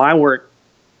allowing my work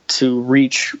to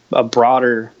reach a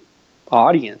broader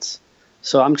audience.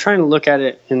 So I'm trying to look at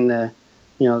it in the,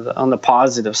 on the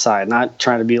positive side, not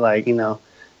trying to be like,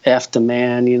 F the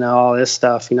man, all this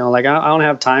stuff, like I don't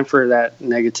have time for that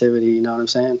negativity. You know what I'm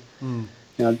saying?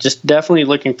 Just definitely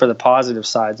looking for the positive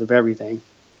sides of everything.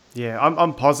 Yeah,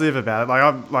 I'm positive about it. Like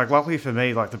I'm like, luckily for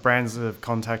me, like the brands that have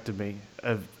contacted me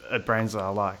are brands that I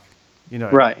like,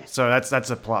 Right. So that's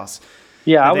a plus.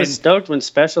 Yeah, I was stoked when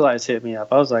Specialized hit me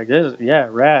up. I was like,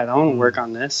 rad. I want to work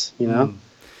on this, But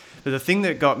the thing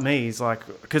that got me is like,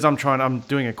 because I'm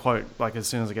doing a quote like as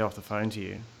soon as I get off the phone to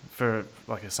you for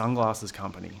like a sunglasses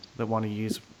company that want to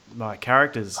use my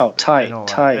characters. Oh, tight.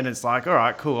 And it's like, all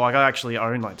right, cool. Like I actually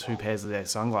own like 2 pairs of their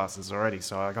sunglasses already,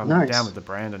 so like I'm down with the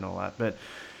brand and all that.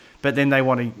 But then they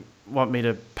want me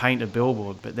to paint a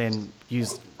billboard, but then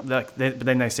but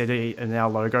then they said, and our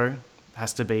logo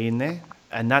has to be in there,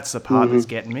 and that's the part that's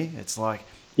getting me. It's like,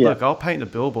 look, I'll paint the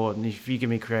billboard, and if you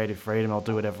give me creative freedom, I'll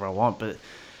do whatever I want. But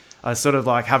I sort of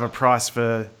like have a price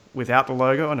for without the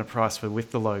logo and a price for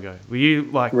with the logo. Were you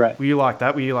like Right. Were you like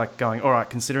that? Were you like going, all right,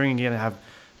 considering you're gonna have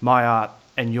my art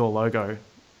and your logo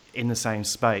in the same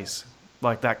space,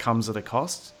 like that comes at a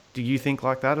cost? Do you think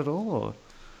like that at all?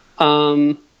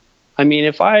 Or? I mean,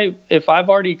 if I've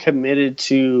already committed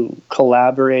to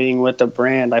collaborating with a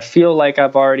brand, I feel like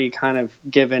I've already kind of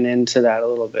given into that a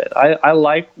little bit. I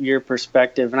like your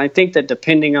perspective, and I think that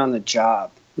depending on the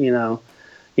job, there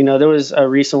was a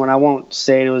recent one. I won't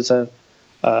say it was a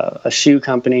shoe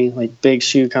company, like big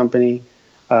shoe company.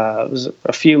 It was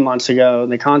a few months ago.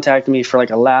 They contacted me for like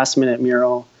a last minute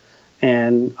mural,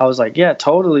 and I was like, yeah,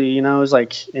 totally. It was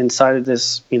like inside of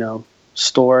this,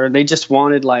 store. They just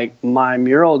wanted like my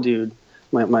mural dude,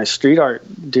 my street art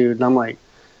dude. And I'm like,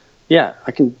 yeah,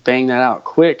 I can bang that out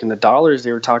quick. And the dollars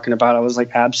they were talking about, I was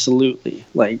like, absolutely.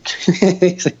 Like,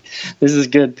 this is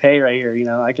good pay right here.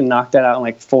 I can knock that out in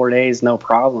like 4 days, no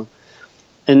problem.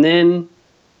 And then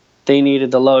they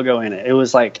needed the logo in it. It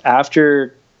was like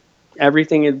after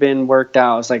everything had been worked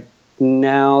out, it's like,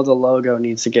 now the logo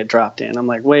needs to get dropped in. I'm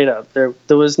like, wait up. There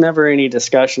was never any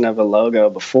discussion of a logo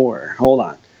before. Hold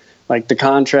on. Like the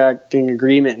contracting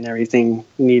agreement and everything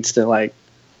needs to like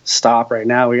stop right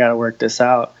now. We got to work this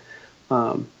out.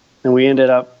 And we ended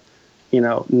up,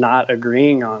 not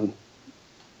agreeing on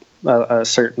a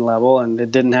certain level, and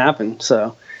it didn't happen.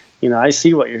 So, I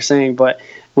see what you're saying, but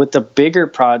with the bigger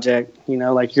project,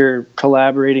 like you're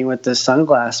collaborating with the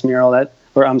sunglass mural the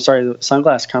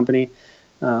sunglass company.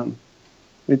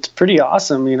 It's pretty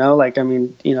awesome,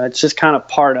 it's just kind of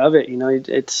part of it.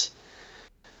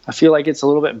 I feel like it's a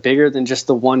little bit bigger than just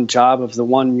the one job of the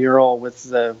one mural with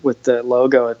the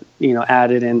logo,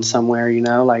 added in somewhere,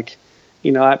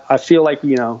 I feel like,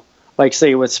 like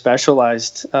say with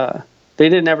Specialized, they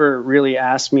didn't ever really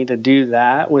ask me to do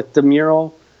that with the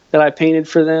mural that I painted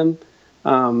for them.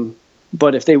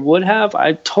 But if they would have,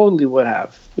 I totally would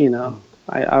have,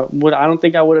 I don't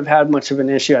think I would have had much of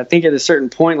an issue. I think at a certain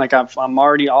point, like I'm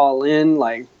already all in,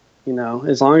 like,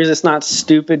 as long as it's not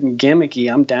stupid and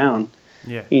gimmicky, I'm down.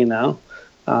 Yeah.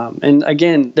 And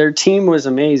again, their team was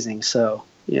amazing. So,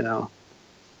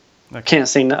 I can't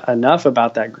say enough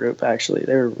about that group, actually.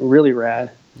 They were really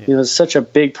rad. Yeah. It's such a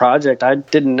big project. I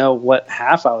didn't know what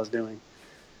half I was doing.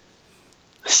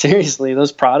 Seriously,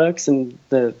 those products and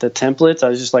the templates, I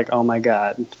was just like, oh my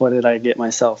God, what did I get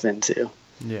myself into?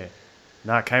 Yeah.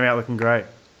 No, it came out looking great.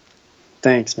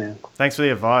 Thanks, man. Thanks for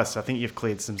the advice. I think you've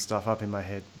cleared some stuff up in my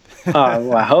head.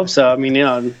 Well, I hope so. I mean,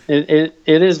 it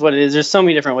is what it is. There's so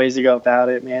many different ways to go about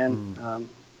it, man.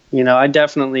 I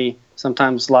definitely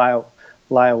sometimes lie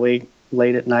awake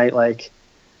late at night, like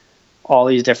all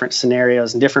these different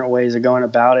scenarios and different ways of going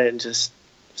about it, and just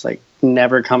it's like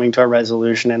never coming to a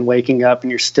resolution, and waking up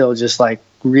and you're still just like,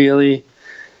 really,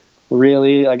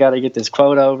 I got to get this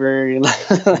quote over.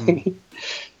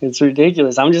 It's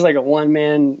ridiculous. I'm just like a one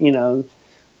man,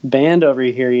 band over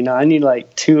here. I need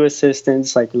like 2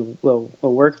 assistants. Like the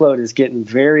workload is getting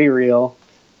very real.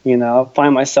 I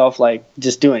find myself like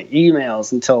just doing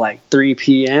emails until like 3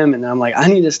 p.m. and I'm like, I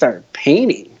need to start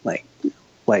painting like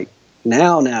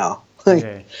now. Like,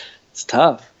 yeah. It's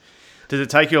tough. Does it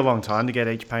take you a long time to get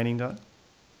each painting done?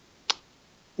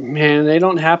 Man, they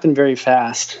don't happen very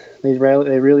fast. They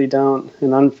really don't.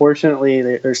 And unfortunately,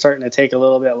 they're starting to take a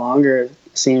little bit longer. It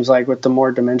seems like with the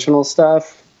more dimensional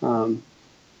stuff.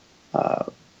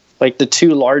 Like the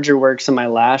 2 larger works in my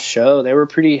last show, they were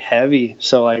pretty heavy.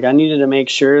 So like I needed to make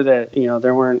sure that,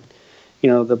 there weren't,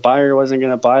 the buyer wasn't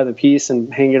going to buy the piece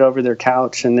and hang it over their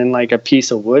couch and then like a piece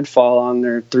of wood fall on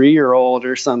their 3-year-old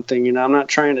or something. I'm not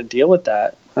trying to deal with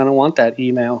that. I don't want that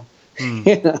email.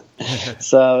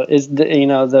 So is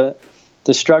the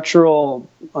structural,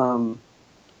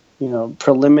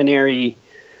 preliminary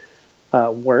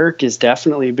work is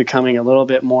definitely becoming a little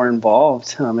bit more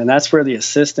involved. And that's where the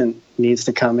assistant needs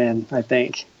to come in, I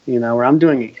think, where I'm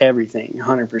doing everything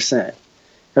 100%.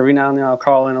 Every now and then I'll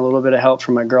call in a little bit of help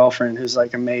from my girlfriend, who's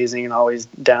like amazing and always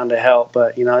down to help.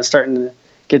 But, it's starting to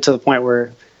get to the point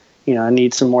where, I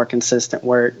need some more consistent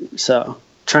work. So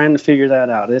trying to figure that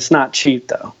out. It's not cheap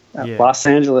though. Yeah. Los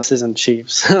Angeles isn't cheap.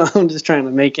 So I'm just trying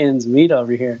to make ends meet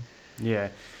over here. Yeah.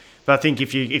 But I think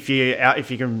if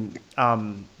you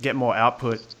can get more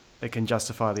output, it can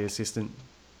justify the assistant.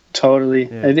 Totally.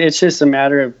 Yeah. It's just a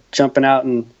matter of jumping out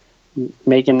and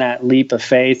making that leap of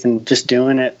faith and just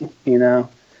doing it,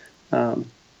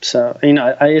 So,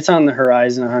 it's on the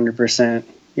horizon 100%.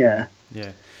 Yeah.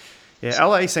 Yeah. Yeah.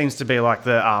 LA seems to be like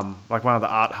the like one of the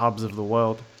art hubs of the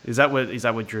world. Is that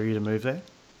what drew you to move there?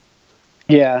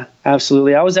 Yeah,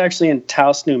 absolutely. I was actually in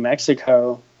Taos, New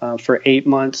Mexico for 8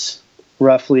 months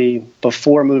roughly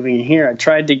before moving here, I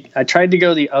tried to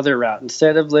go the other route.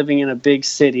 Instead of living in a big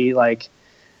city like,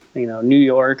 New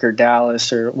York or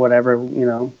Dallas or whatever,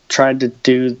 tried to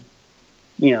do,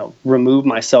 remove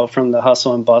myself from the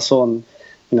hustle and bustle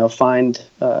and, find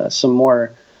some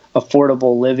more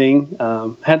affordable living.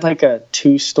 Had like a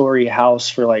 2-story house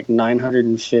for like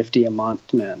 $950 a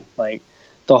month, man. Like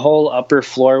the whole upper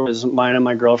floor was mine and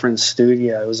my girlfriend's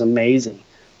studio. It was amazing.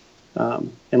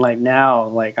 And like now,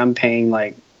 like I'm paying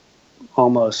like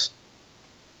almost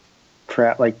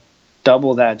like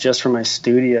double that just for my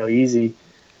studio, easy.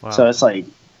 Wow. So it's like,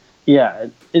 yeah,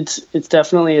 it's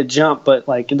definitely a jump, but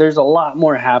like there's a lot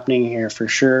more happening here for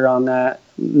sure on that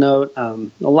note. A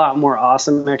lot more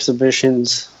awesome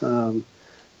exhibitions.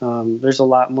 There's a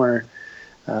lot more,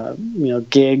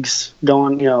 gigs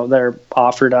going, they're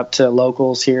offered up to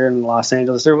locals here in Los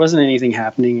Angeles. There wasn't anything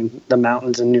happening in the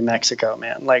mountains in New Mexico,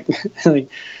 man. Like, like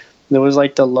there was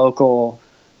like the local,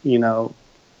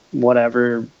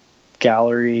 whatever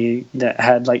gallery that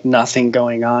had like nothing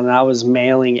going on, and I was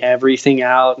mailing everything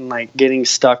out and like getting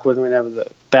stuck with whenever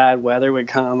the bad weather would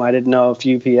come. I didn't know if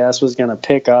UPS was going to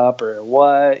pick up or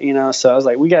what, so I was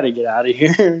like, we got to get out of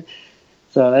here.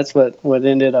 So that's what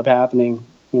ended up happening.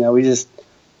 We just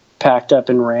packed up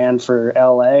and ran for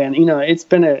LA, and it's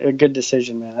been a good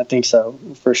decision, man. I think so,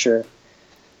 for sure.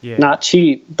 Yeah. Not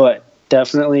cheap, but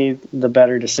definitely the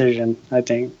better decision, I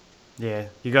think. Yeah,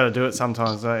 you got to do it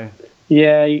sometimes, don't you?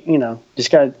 Yeah,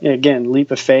 just got to, again,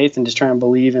 leap of faith and just try and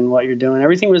believe in what you're doing.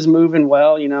 Everything was moving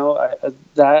well,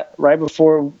 that right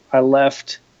before I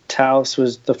left, Taos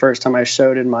was the first time I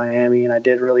showed in Miami, and I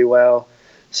did really well.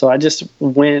 So I just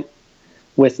went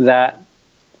with that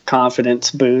confidence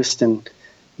boost, and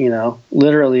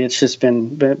literally it's just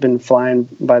been flying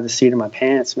by the seat of my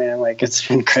pants, man. Like it's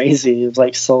been crazy. It was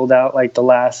like sold out like the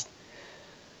last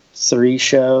 3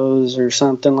 shows or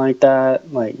something like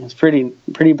that. Like it's pretty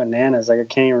bananas. Like I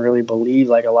can't even really believe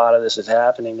like a lot of this is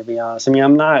happening, to be honest. I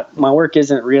mean, my work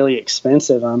isn't really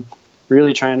expensive. I'm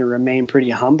really trying to remain pretty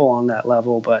humble on that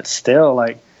level, but still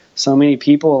like so many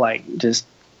people like just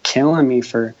killing me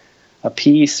for a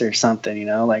piece or something,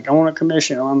 like I want a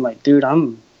commission. I'm like, dude,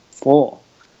 I'm full.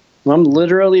 I'm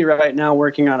literally right now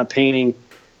working on a painting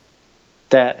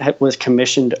that was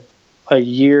commissioned a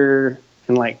year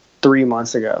and like 3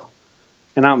 months ago,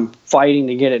 and I'm fighting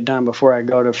to get it done before I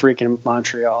go to freaking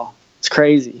Montreal. It's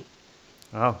crazy.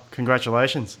 Oh,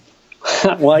 congratulations.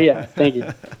 Well, yeah, thank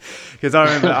you. Because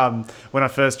I remember when I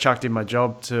first chucked in my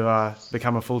job to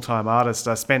become a full-time artist,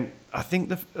 I think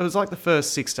it was like the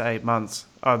first 6 to 8 months.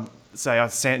 I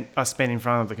spent in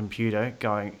front of the computer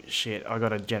going, shit, I got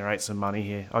to generate some money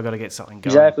here. I got to get something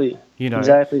going. Exactly.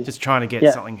 Exactly. Just trying to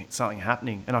get something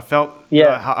happening. And I felt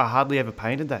I hardly ever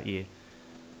painted that year.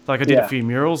 Like I did a few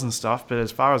murals and stuff, but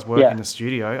as far as work in the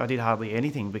studio, I did hardly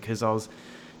anything because I was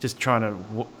just trying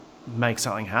to make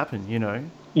something happen,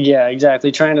 Yeah,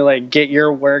 exactly. Trying to like get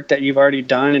your work that you've already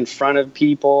done in front of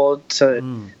people so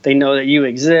they know that you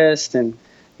exist. And,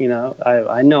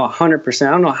 I know 100%. I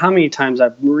don't know how many times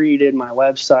I've redid my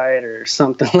website or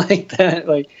something like that.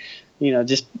 Like,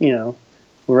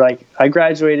 we're like, I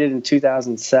graduated in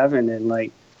 2007 and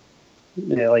like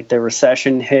the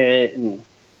recession hit, and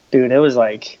dude, it was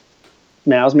like,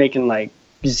 man, I was making like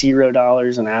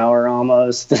 $0 an hour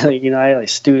almost. Like, I had like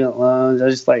student loans. I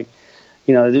was just like,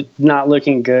 not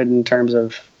looking good in terms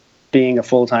of being a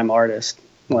full-time artist,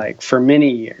 like for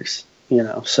many years,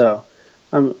 so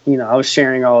I was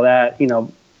sharing all that,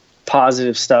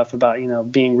 positive stuff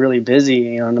about, being really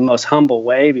busy, in the most humble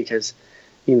way, because,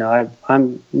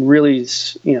 I'm really,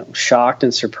 shocked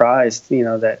and surprised,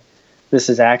 that this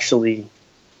is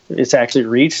it's actually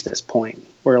reached this point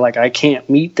where like I can't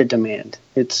meet the demand.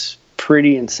 It's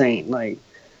pretty insane. Like,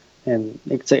 and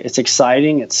it's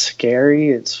exciting. It's scary.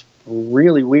 It's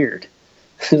really weird.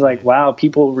 Like, wow,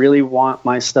 people really want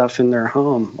my stuff in their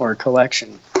home or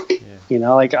collection. Yeah.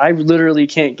 Like I literally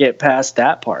can't get past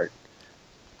that part.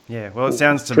 Yeah. Well, it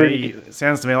sounds to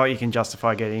me like you can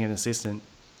justify getting an assistant.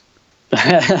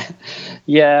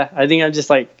 Yeah. I think I'm just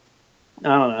like, I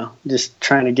don't know, just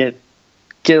trying to get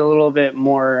a little bit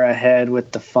more ahead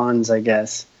with the funds, I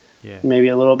guess. Yeah. Maybe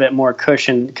a little bit more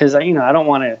cushion, because I don't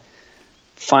want to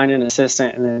find an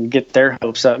assistant and then get their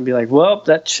hopes up and be like, well,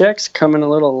 that check's coming a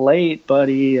little late,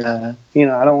 buddy. I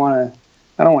don't want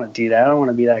to do that. I don't want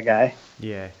to be that guy.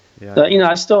 Yeah. Yeah.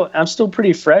 So, I'm still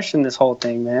pretty fresh in this whole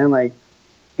thing, man. Like,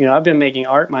 I've been making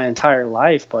art my entire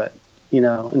life, but,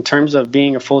 in terms of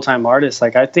being a full-time artist,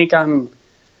 like I think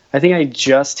I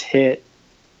just hit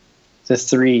the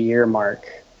 3-year mark,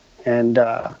 and,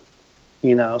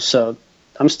 so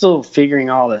I'm still figuring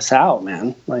all this out,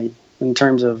 man. Like in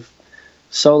terms of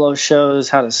solo shows,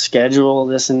 how to schedule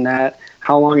this and that,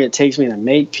 how long it takes me to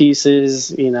make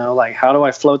pieces, like how do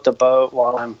I float the boat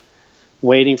while I'm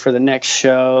waiting for the next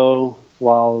show,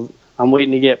 while I'm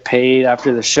waiting to get paid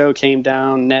after the show came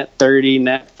down, net 30,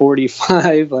 net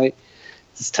 45. Like,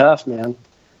 it's tough, man.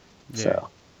 Yeah. So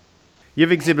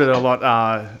You've exhibited a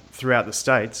lot throughout the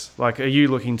States. Like, are you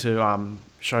looking to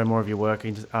show more of your work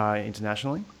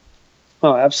internationally?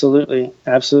 Oh, absolutely.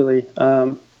 Absolutely.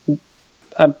 I've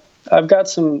got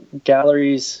some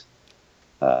galleries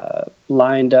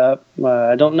lined up.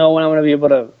 I don't know when I'm going to be able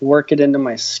to work it into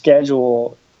my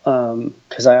schedule,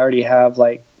 because I already have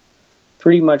like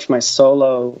pretty much my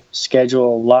solo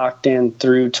schedule locked in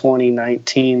through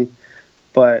 2019.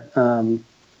 But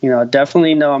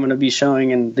definitely know I'm going to be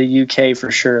showing in the UK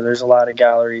for sure. There's a lot of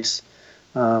galleries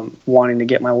wanting to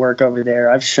get my work over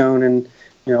there. I've shown in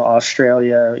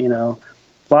Australia, a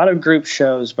lot of group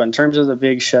shows, but in terms of the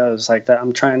big shows like that,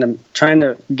 I'm trying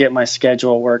to get my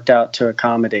schedule worked out to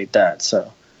accommodate that.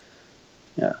 So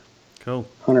yeah, cool,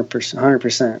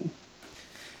 100%.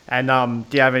 And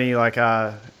do you have any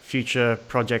future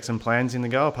projects and plans in the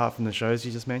go apart from the shows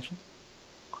you just mentioned?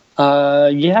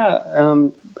 Yeah.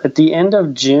 At the end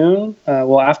of June,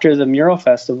 after the Mural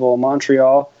Festival in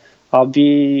Montreal, I'll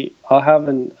have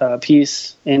a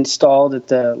piece installed at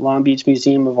the Long Beach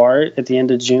Museum of Art at the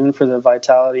end of June for the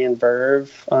Vitality and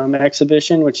Verve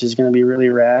exhibition, which is going to be really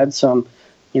rad. So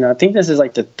I think this is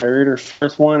like the third or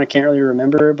fourth one. I can't really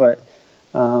remember, but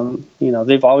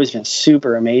they've always been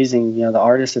super amazing. The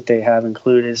artists that they have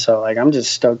included. So I'm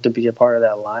just stoked to be a part of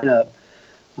that lineup.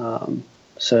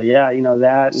 So yeah,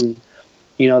 that, and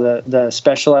the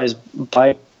specialized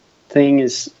bike thing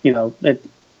is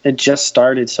it just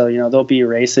started. So there'll be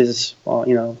races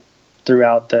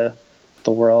throughout the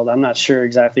world. I'm not sure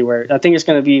exactly where. I think it's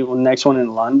going to be the next one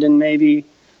in London, maybe.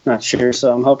 Not sure.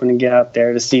 So I'm hoping to get out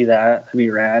there to see that. That'd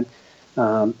be rad.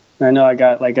 I know I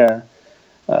got like a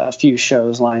few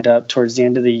shows lined up towards the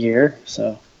end of the year.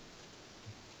 So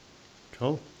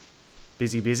cool.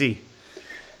 Busy.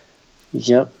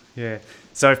 Yep. Yeah.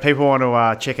 So if people want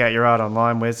to check out your art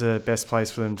online, where's the best place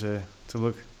for them to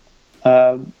look?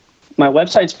 My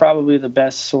website's probably the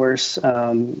best source.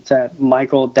 It's at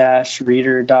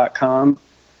michael-reader.com.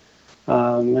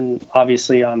 And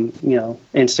obviously on,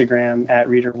 Instagram at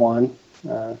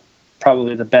reader1.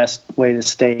 Probably the best way to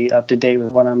stay up to date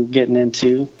with what I'm getting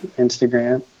into,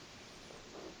 Instagram.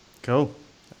 Cool.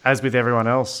 As with everyone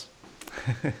else.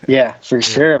 Yeah, for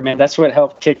sure, man. That's what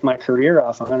helped kick my career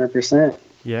off 100%.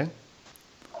 Yeah.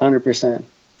 100%.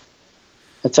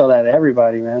 I tell that to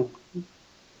everybody, man.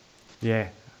 Yeah.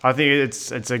 I think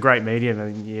it's a great medium,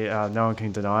 and no one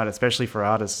can deny it, especially for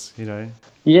artists,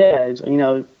 Yeah, it's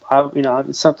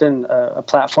something, a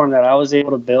platform that I was able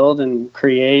to build and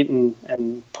create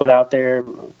and put out there,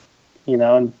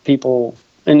 and people,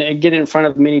 and get in front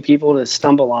of many people to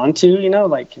stumble onto,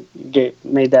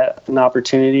 made that an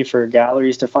opportunity for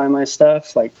galleries to find my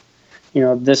stuff.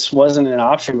 This wasn't an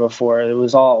option before. It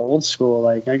was all old school.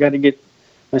 I got to get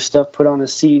my stuff put on a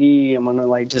CD. I'm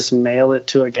gonna just mail it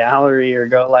to a gallery or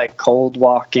go cold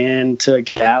walk in to a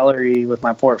gallery with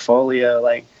my portfolio.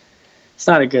 It's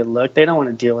not a good look. They don't want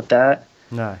to deal with that.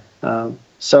 No.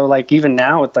 So even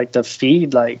now with the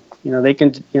feed, they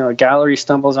can, a gallery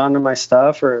stumbles onto my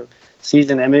stuff or sees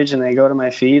an image and they go to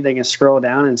my feed, they can scroll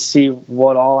down and see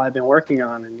what all I've been working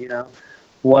on and,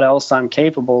 what else I'm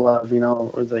capable of,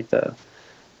 or the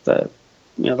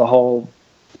whole,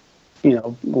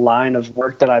 line of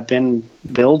work that I've been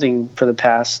building for the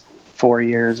past 4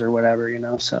 years or whatever,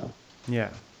 so. Yeah.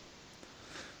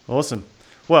 Awesome.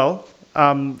 Well,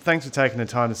 thanks for taking the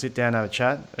time to sit down and have a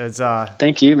chat. It's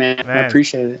Thank you, man. I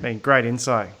appreciate it. Man, great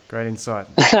insight.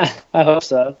 I hope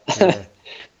so. Yeah.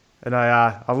 And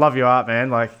I love your art,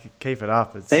 man. Keep it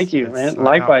up. Thank you, man.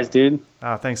 Likewise, dude.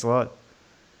 Thanks a lot.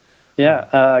 Yeah,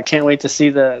 I can't wait to see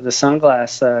the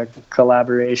sunglass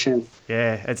collaboration.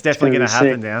 Yeah, it's definitely going to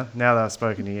happen now that I've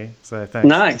spoken to you. So thanks.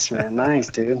 Nice, man. Nice,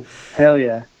 dude. Hell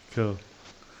yeah. Cool.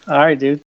 All right, dude.